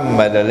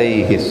Muhammad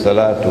alayhi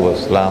salatu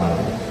wasalam,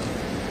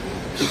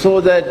 so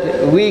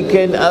that we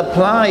can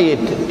apply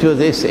it to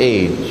this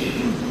age.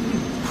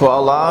 For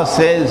Allah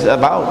says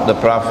about the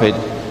Prophet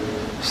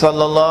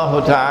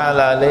sallallahu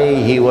ta'ala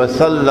alayhi wa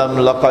sallam,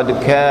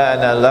 لَقَدْ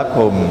كَانَ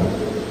لَكُمْ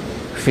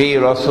فِي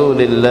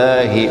رَسُولِ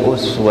اللَّهِ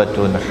أُسْوَةٌ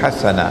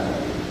حَسَنَةٌ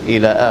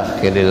إِلَى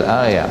آخِرِ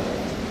الْآيَةِ,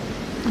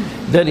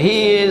 that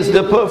he is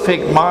the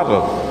perfect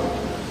model,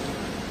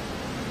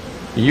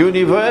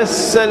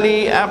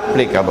 universally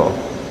applicable,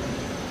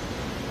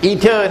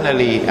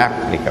 eternally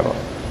applicable.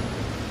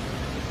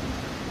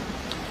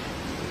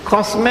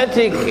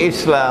 Cosmetic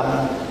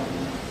Islam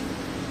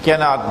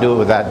cannot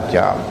do that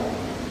job.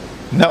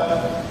 No.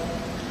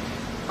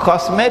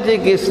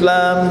 Cosmetic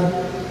Islam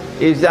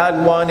is that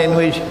one in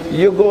which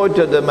you go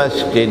to the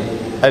masjid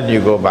and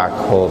you go back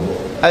home,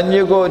 and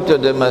you go to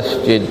the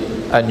masjid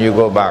and you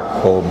go back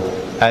home,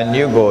 and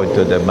you go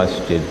to the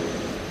masjid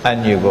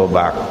and you go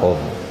back home.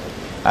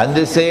 And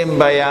the same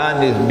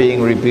bayan is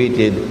being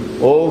repeated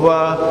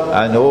over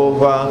and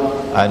over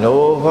and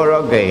over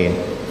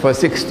again for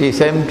 60,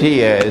 70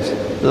 years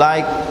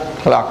like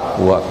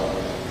clockwork.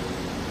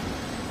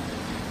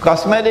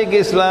 Cosmetic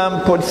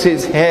Islam puts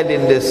his head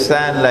in the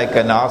sand like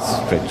an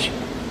ostrich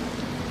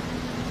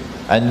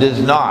and does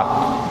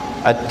not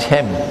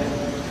attempt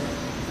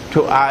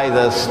to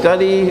either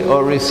study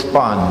or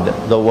respond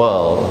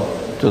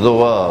to the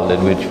world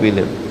in which we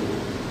live.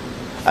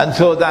 And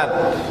so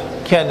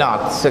that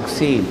cannot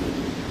succeed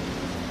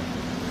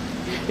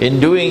in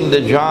doing the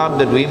job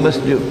that we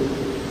must do.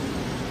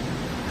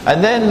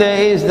 And then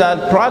there is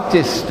that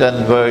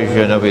Protestant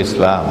version of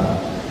Islam,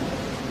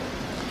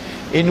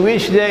 in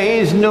which there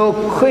is no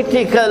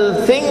critical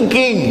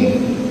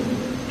thinking,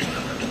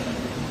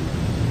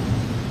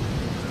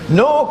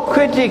 no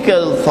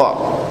critical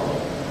thought,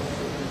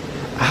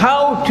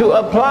 how to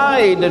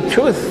apply the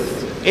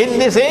truth in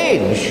this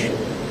age,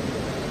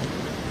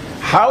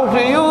 how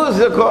to use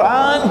the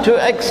Quran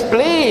to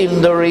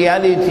explain the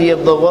reality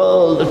of the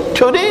world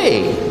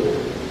today.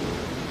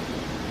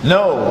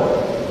 No,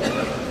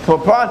 for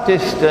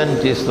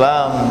Protestant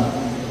Islam,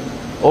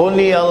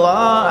 only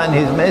Allah and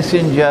His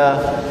Messenger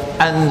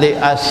and the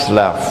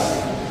Aslaf,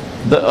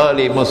 the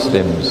early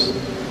Muslims,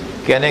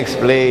 can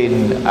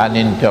explain and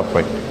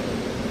interpret.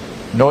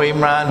 No,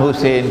 Imran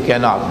Hosein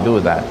cannot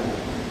do that,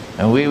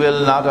 and we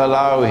will not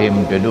allow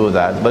him to do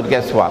that. But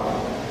guess what?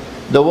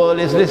 The world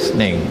is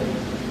listening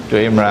to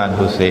Imran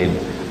Hosein,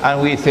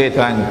 and we say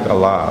thank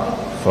Allah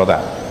for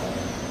that.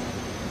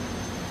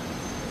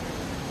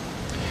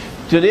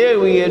 Today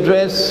we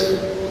address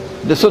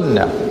the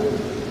Sunnah,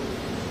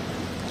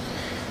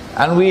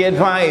 and we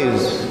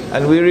advise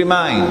and we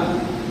remind,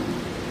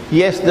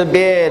 yes, the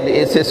beard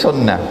is a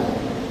Sunnah,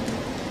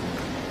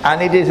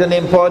 and it is an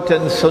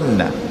important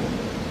Sunnah.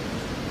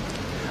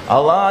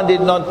 Allah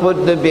did not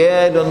put the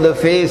beard on the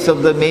face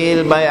of the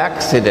male by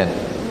accident.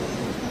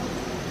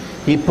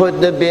 He put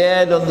the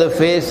beard on the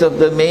face of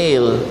the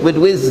male with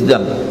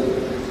wisdom,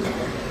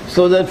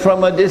 so that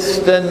from a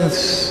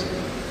distance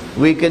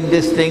we can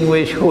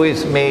distinguish who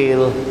is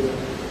male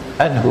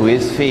and who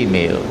is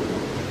female,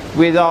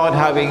 without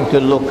having to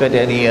look at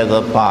any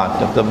other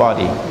part of the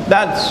body.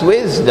 That's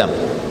wisdom.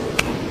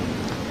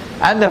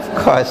 And of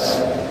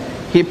course,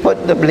 he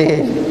put the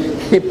beard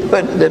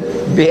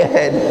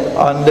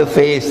on the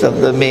face of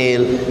the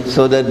male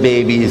so that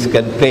babies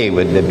can play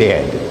with the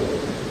beard.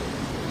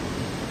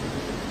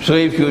 So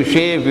if you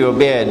shave your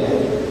beard,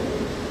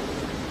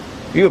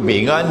 you're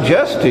being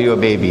unjust to your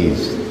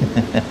babies.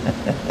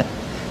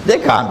 They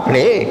can't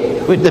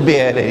play with the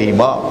beard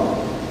anymore.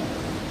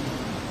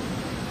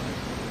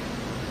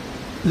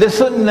 The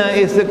Sunnah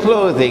is the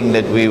clothing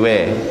that we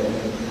wear,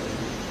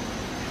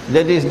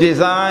 that is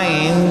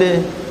designed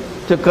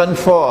to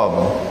conform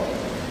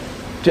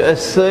to a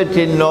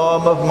certain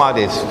norm of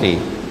modesty.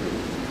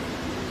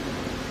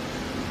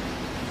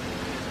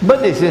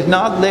 But this is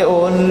not the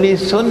only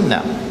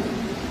Sunnah.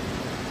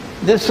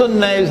 The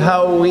Sunnah is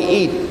how we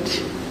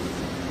eat.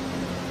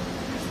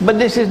 But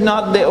this is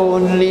not the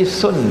only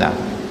Sunnah.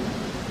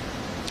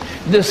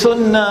 The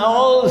Sunnah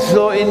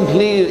also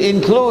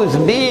includes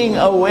being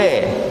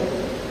aware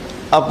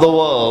of the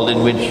world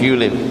in which you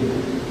live.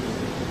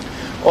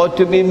 Or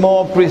to be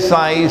more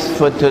precise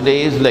for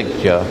today's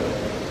lecture,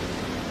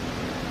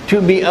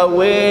 to be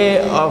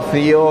aware of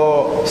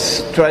your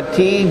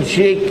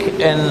strategic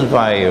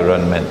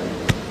environment.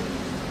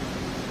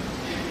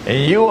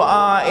 And you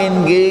are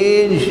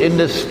engaged in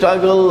the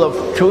struggle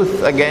of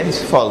truth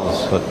against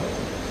falsehood.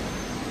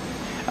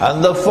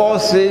 And the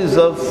forces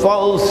of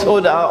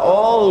falsehood are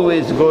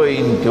always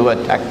going to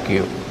attack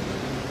you.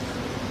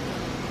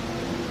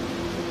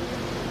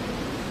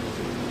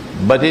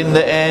 But in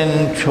the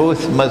end,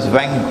 truth must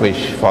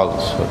vanquish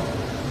falsehood.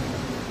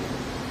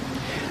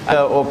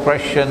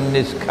 Oppression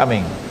is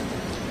coming.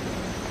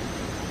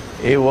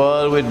 A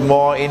world with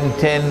more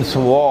intense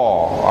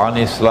war on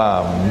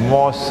Islam,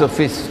 more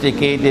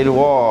sophisticated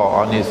war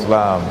on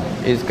Islam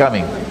is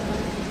coming.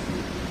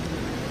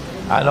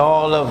 And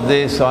all of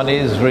this on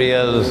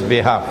Israel's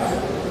behalf.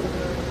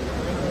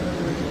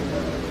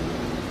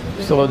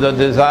 So that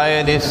the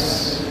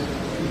Zionists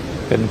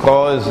can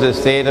cause the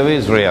state of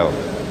Israel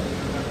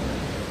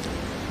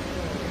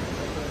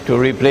to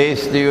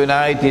replace the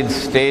United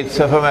States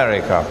of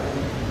America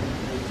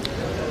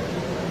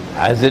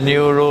as the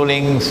new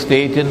ruling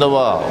state in the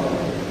world,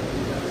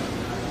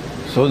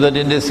 so that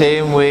in the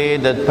same way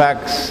that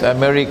Pax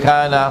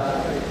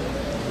Americana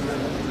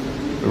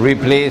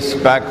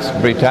replaced Pax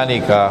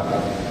Britannica,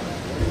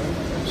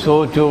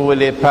 so too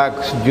will a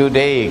Pax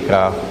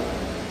Judaica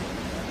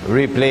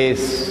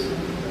replace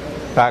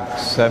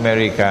Pax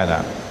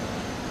Americana.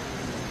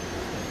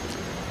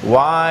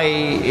 Why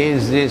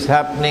is this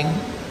happening?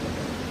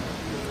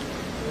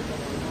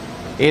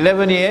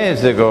 11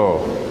 years ago,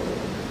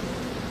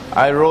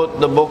 I wrote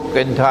the book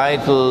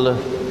entitled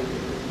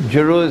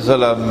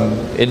Jerusalem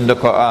in the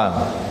Quran,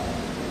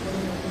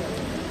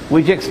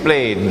 which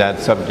explained that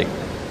subject.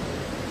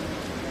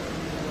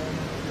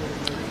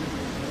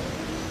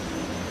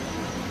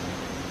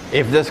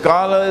 If the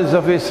scholars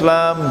of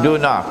Islam do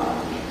not,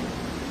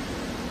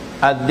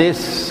 at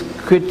this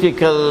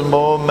critical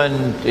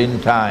moment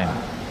in time,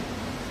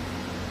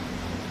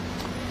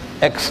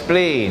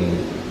 explain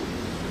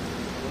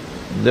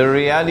the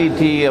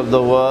reality of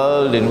the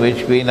world in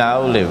which we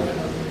now live,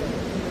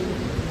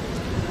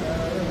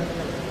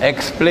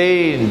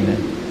 explain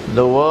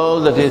the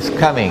world that is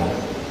coming,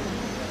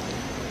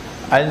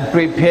 and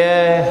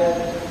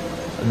prepare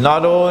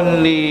not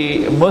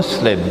only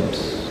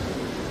Muslims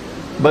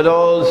but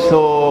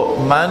also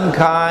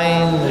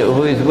mankind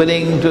who is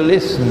willing to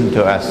listen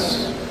to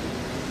us.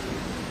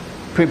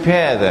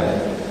 Prepare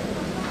them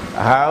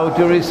how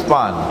to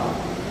respond.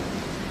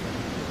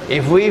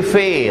 If we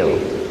fail,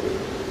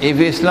 if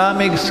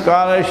Islamic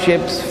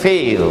scholarship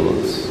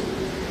fails,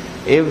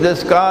 if the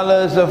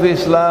scholars of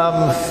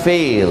Islam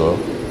fail,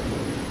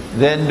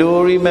 then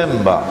do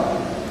remember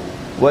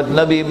what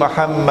Nabi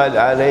Muhammad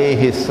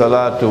alayhi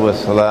salatu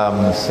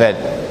wasalam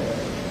said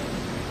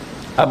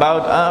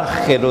about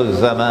Akhirul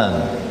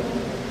Zaman,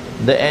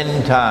 the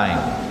end time.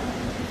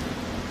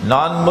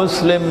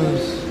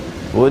 Non-Muslims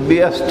would be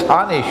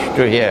astonished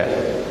to hear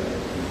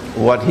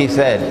what he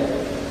said.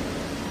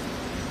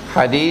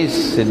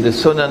 Hadith in the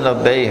Sunnah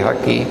of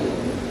Bayhaqi,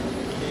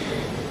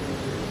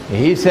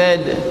 he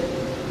said,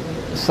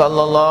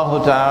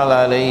 sallallahu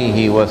ta'ala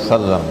alayhi wa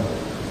sallam,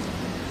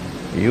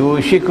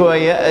 yushiku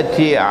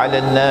ya'ati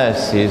ala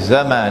nasi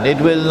zaman,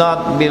 it will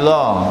not be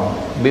long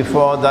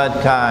before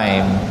that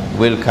time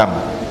will come.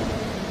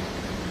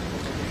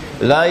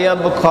 La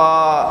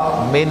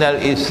yabqa min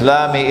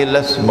al-islami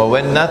illa ismu,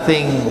 when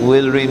nothing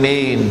will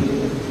remain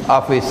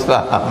of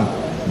Islam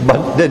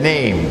but the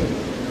name.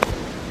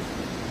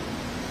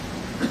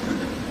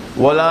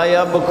 وَلَا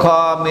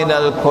يَبْقَى مِنَ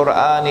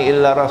الْقُرْآنِ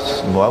إِلَّا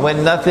رَسْمُ,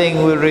 when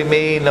nothing will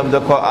remain of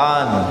the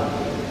Qur'an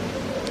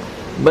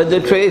but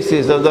the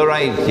traces of the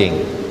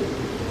writing.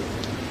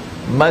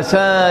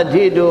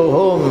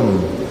 مَسَاجِدُهُمْ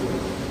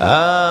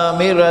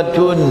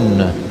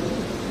amiratun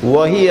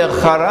wa hiya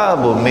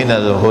kharabun min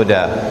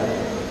al-huda.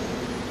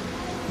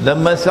 The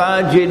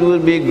masajid will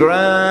be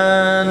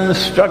grand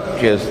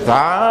structures,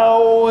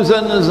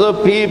 thousands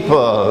of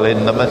people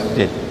in the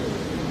masjid,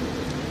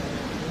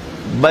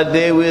 but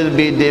they will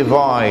be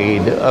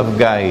devoid of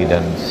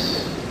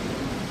guidance.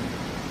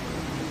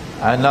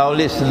 And now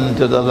listen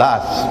to the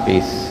last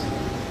piece.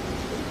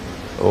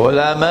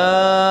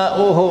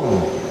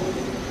 Ulama'uhum,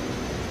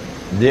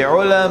 the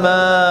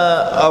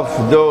ulama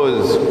of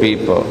those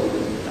people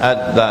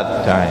at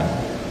that time,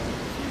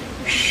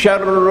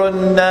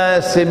 sharrun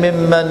nasi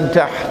mimman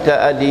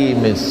tahta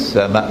adimis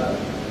sama.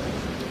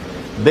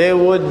 They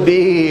would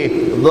be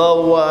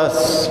the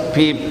worst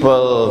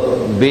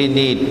people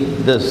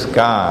beneath the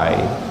sky.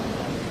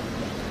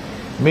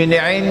 Min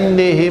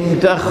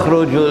indihim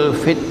takhrujul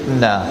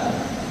fitna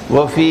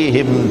wa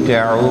fihim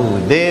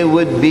ta'ud. They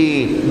would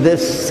be the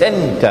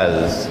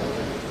centers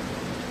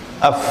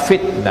of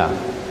fitna,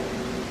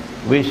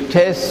 which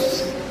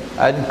tests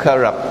and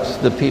corrupts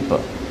the people.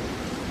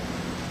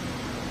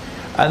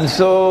 And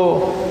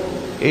so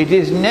it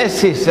is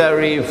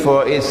necessary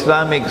for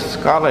Islamic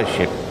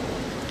scholarship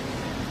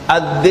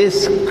at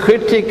this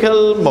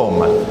critical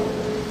moment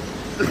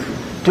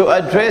to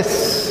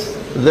address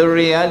the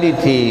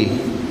reality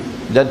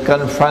that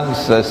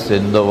confronts us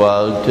in the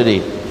world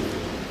today,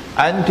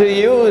 and to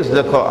use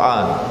the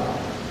Quran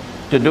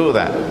to do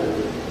that.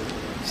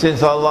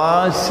 Since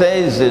Allah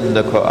says in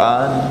the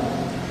Quran,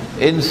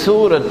 in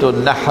Surah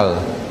An-Nahl,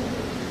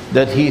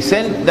 that He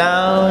sent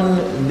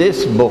down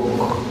this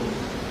book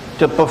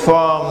to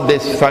perform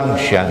this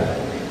function,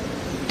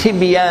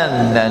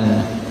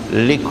 tibyanan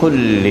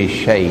likulli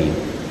shay,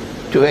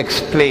 to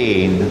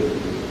explain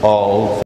all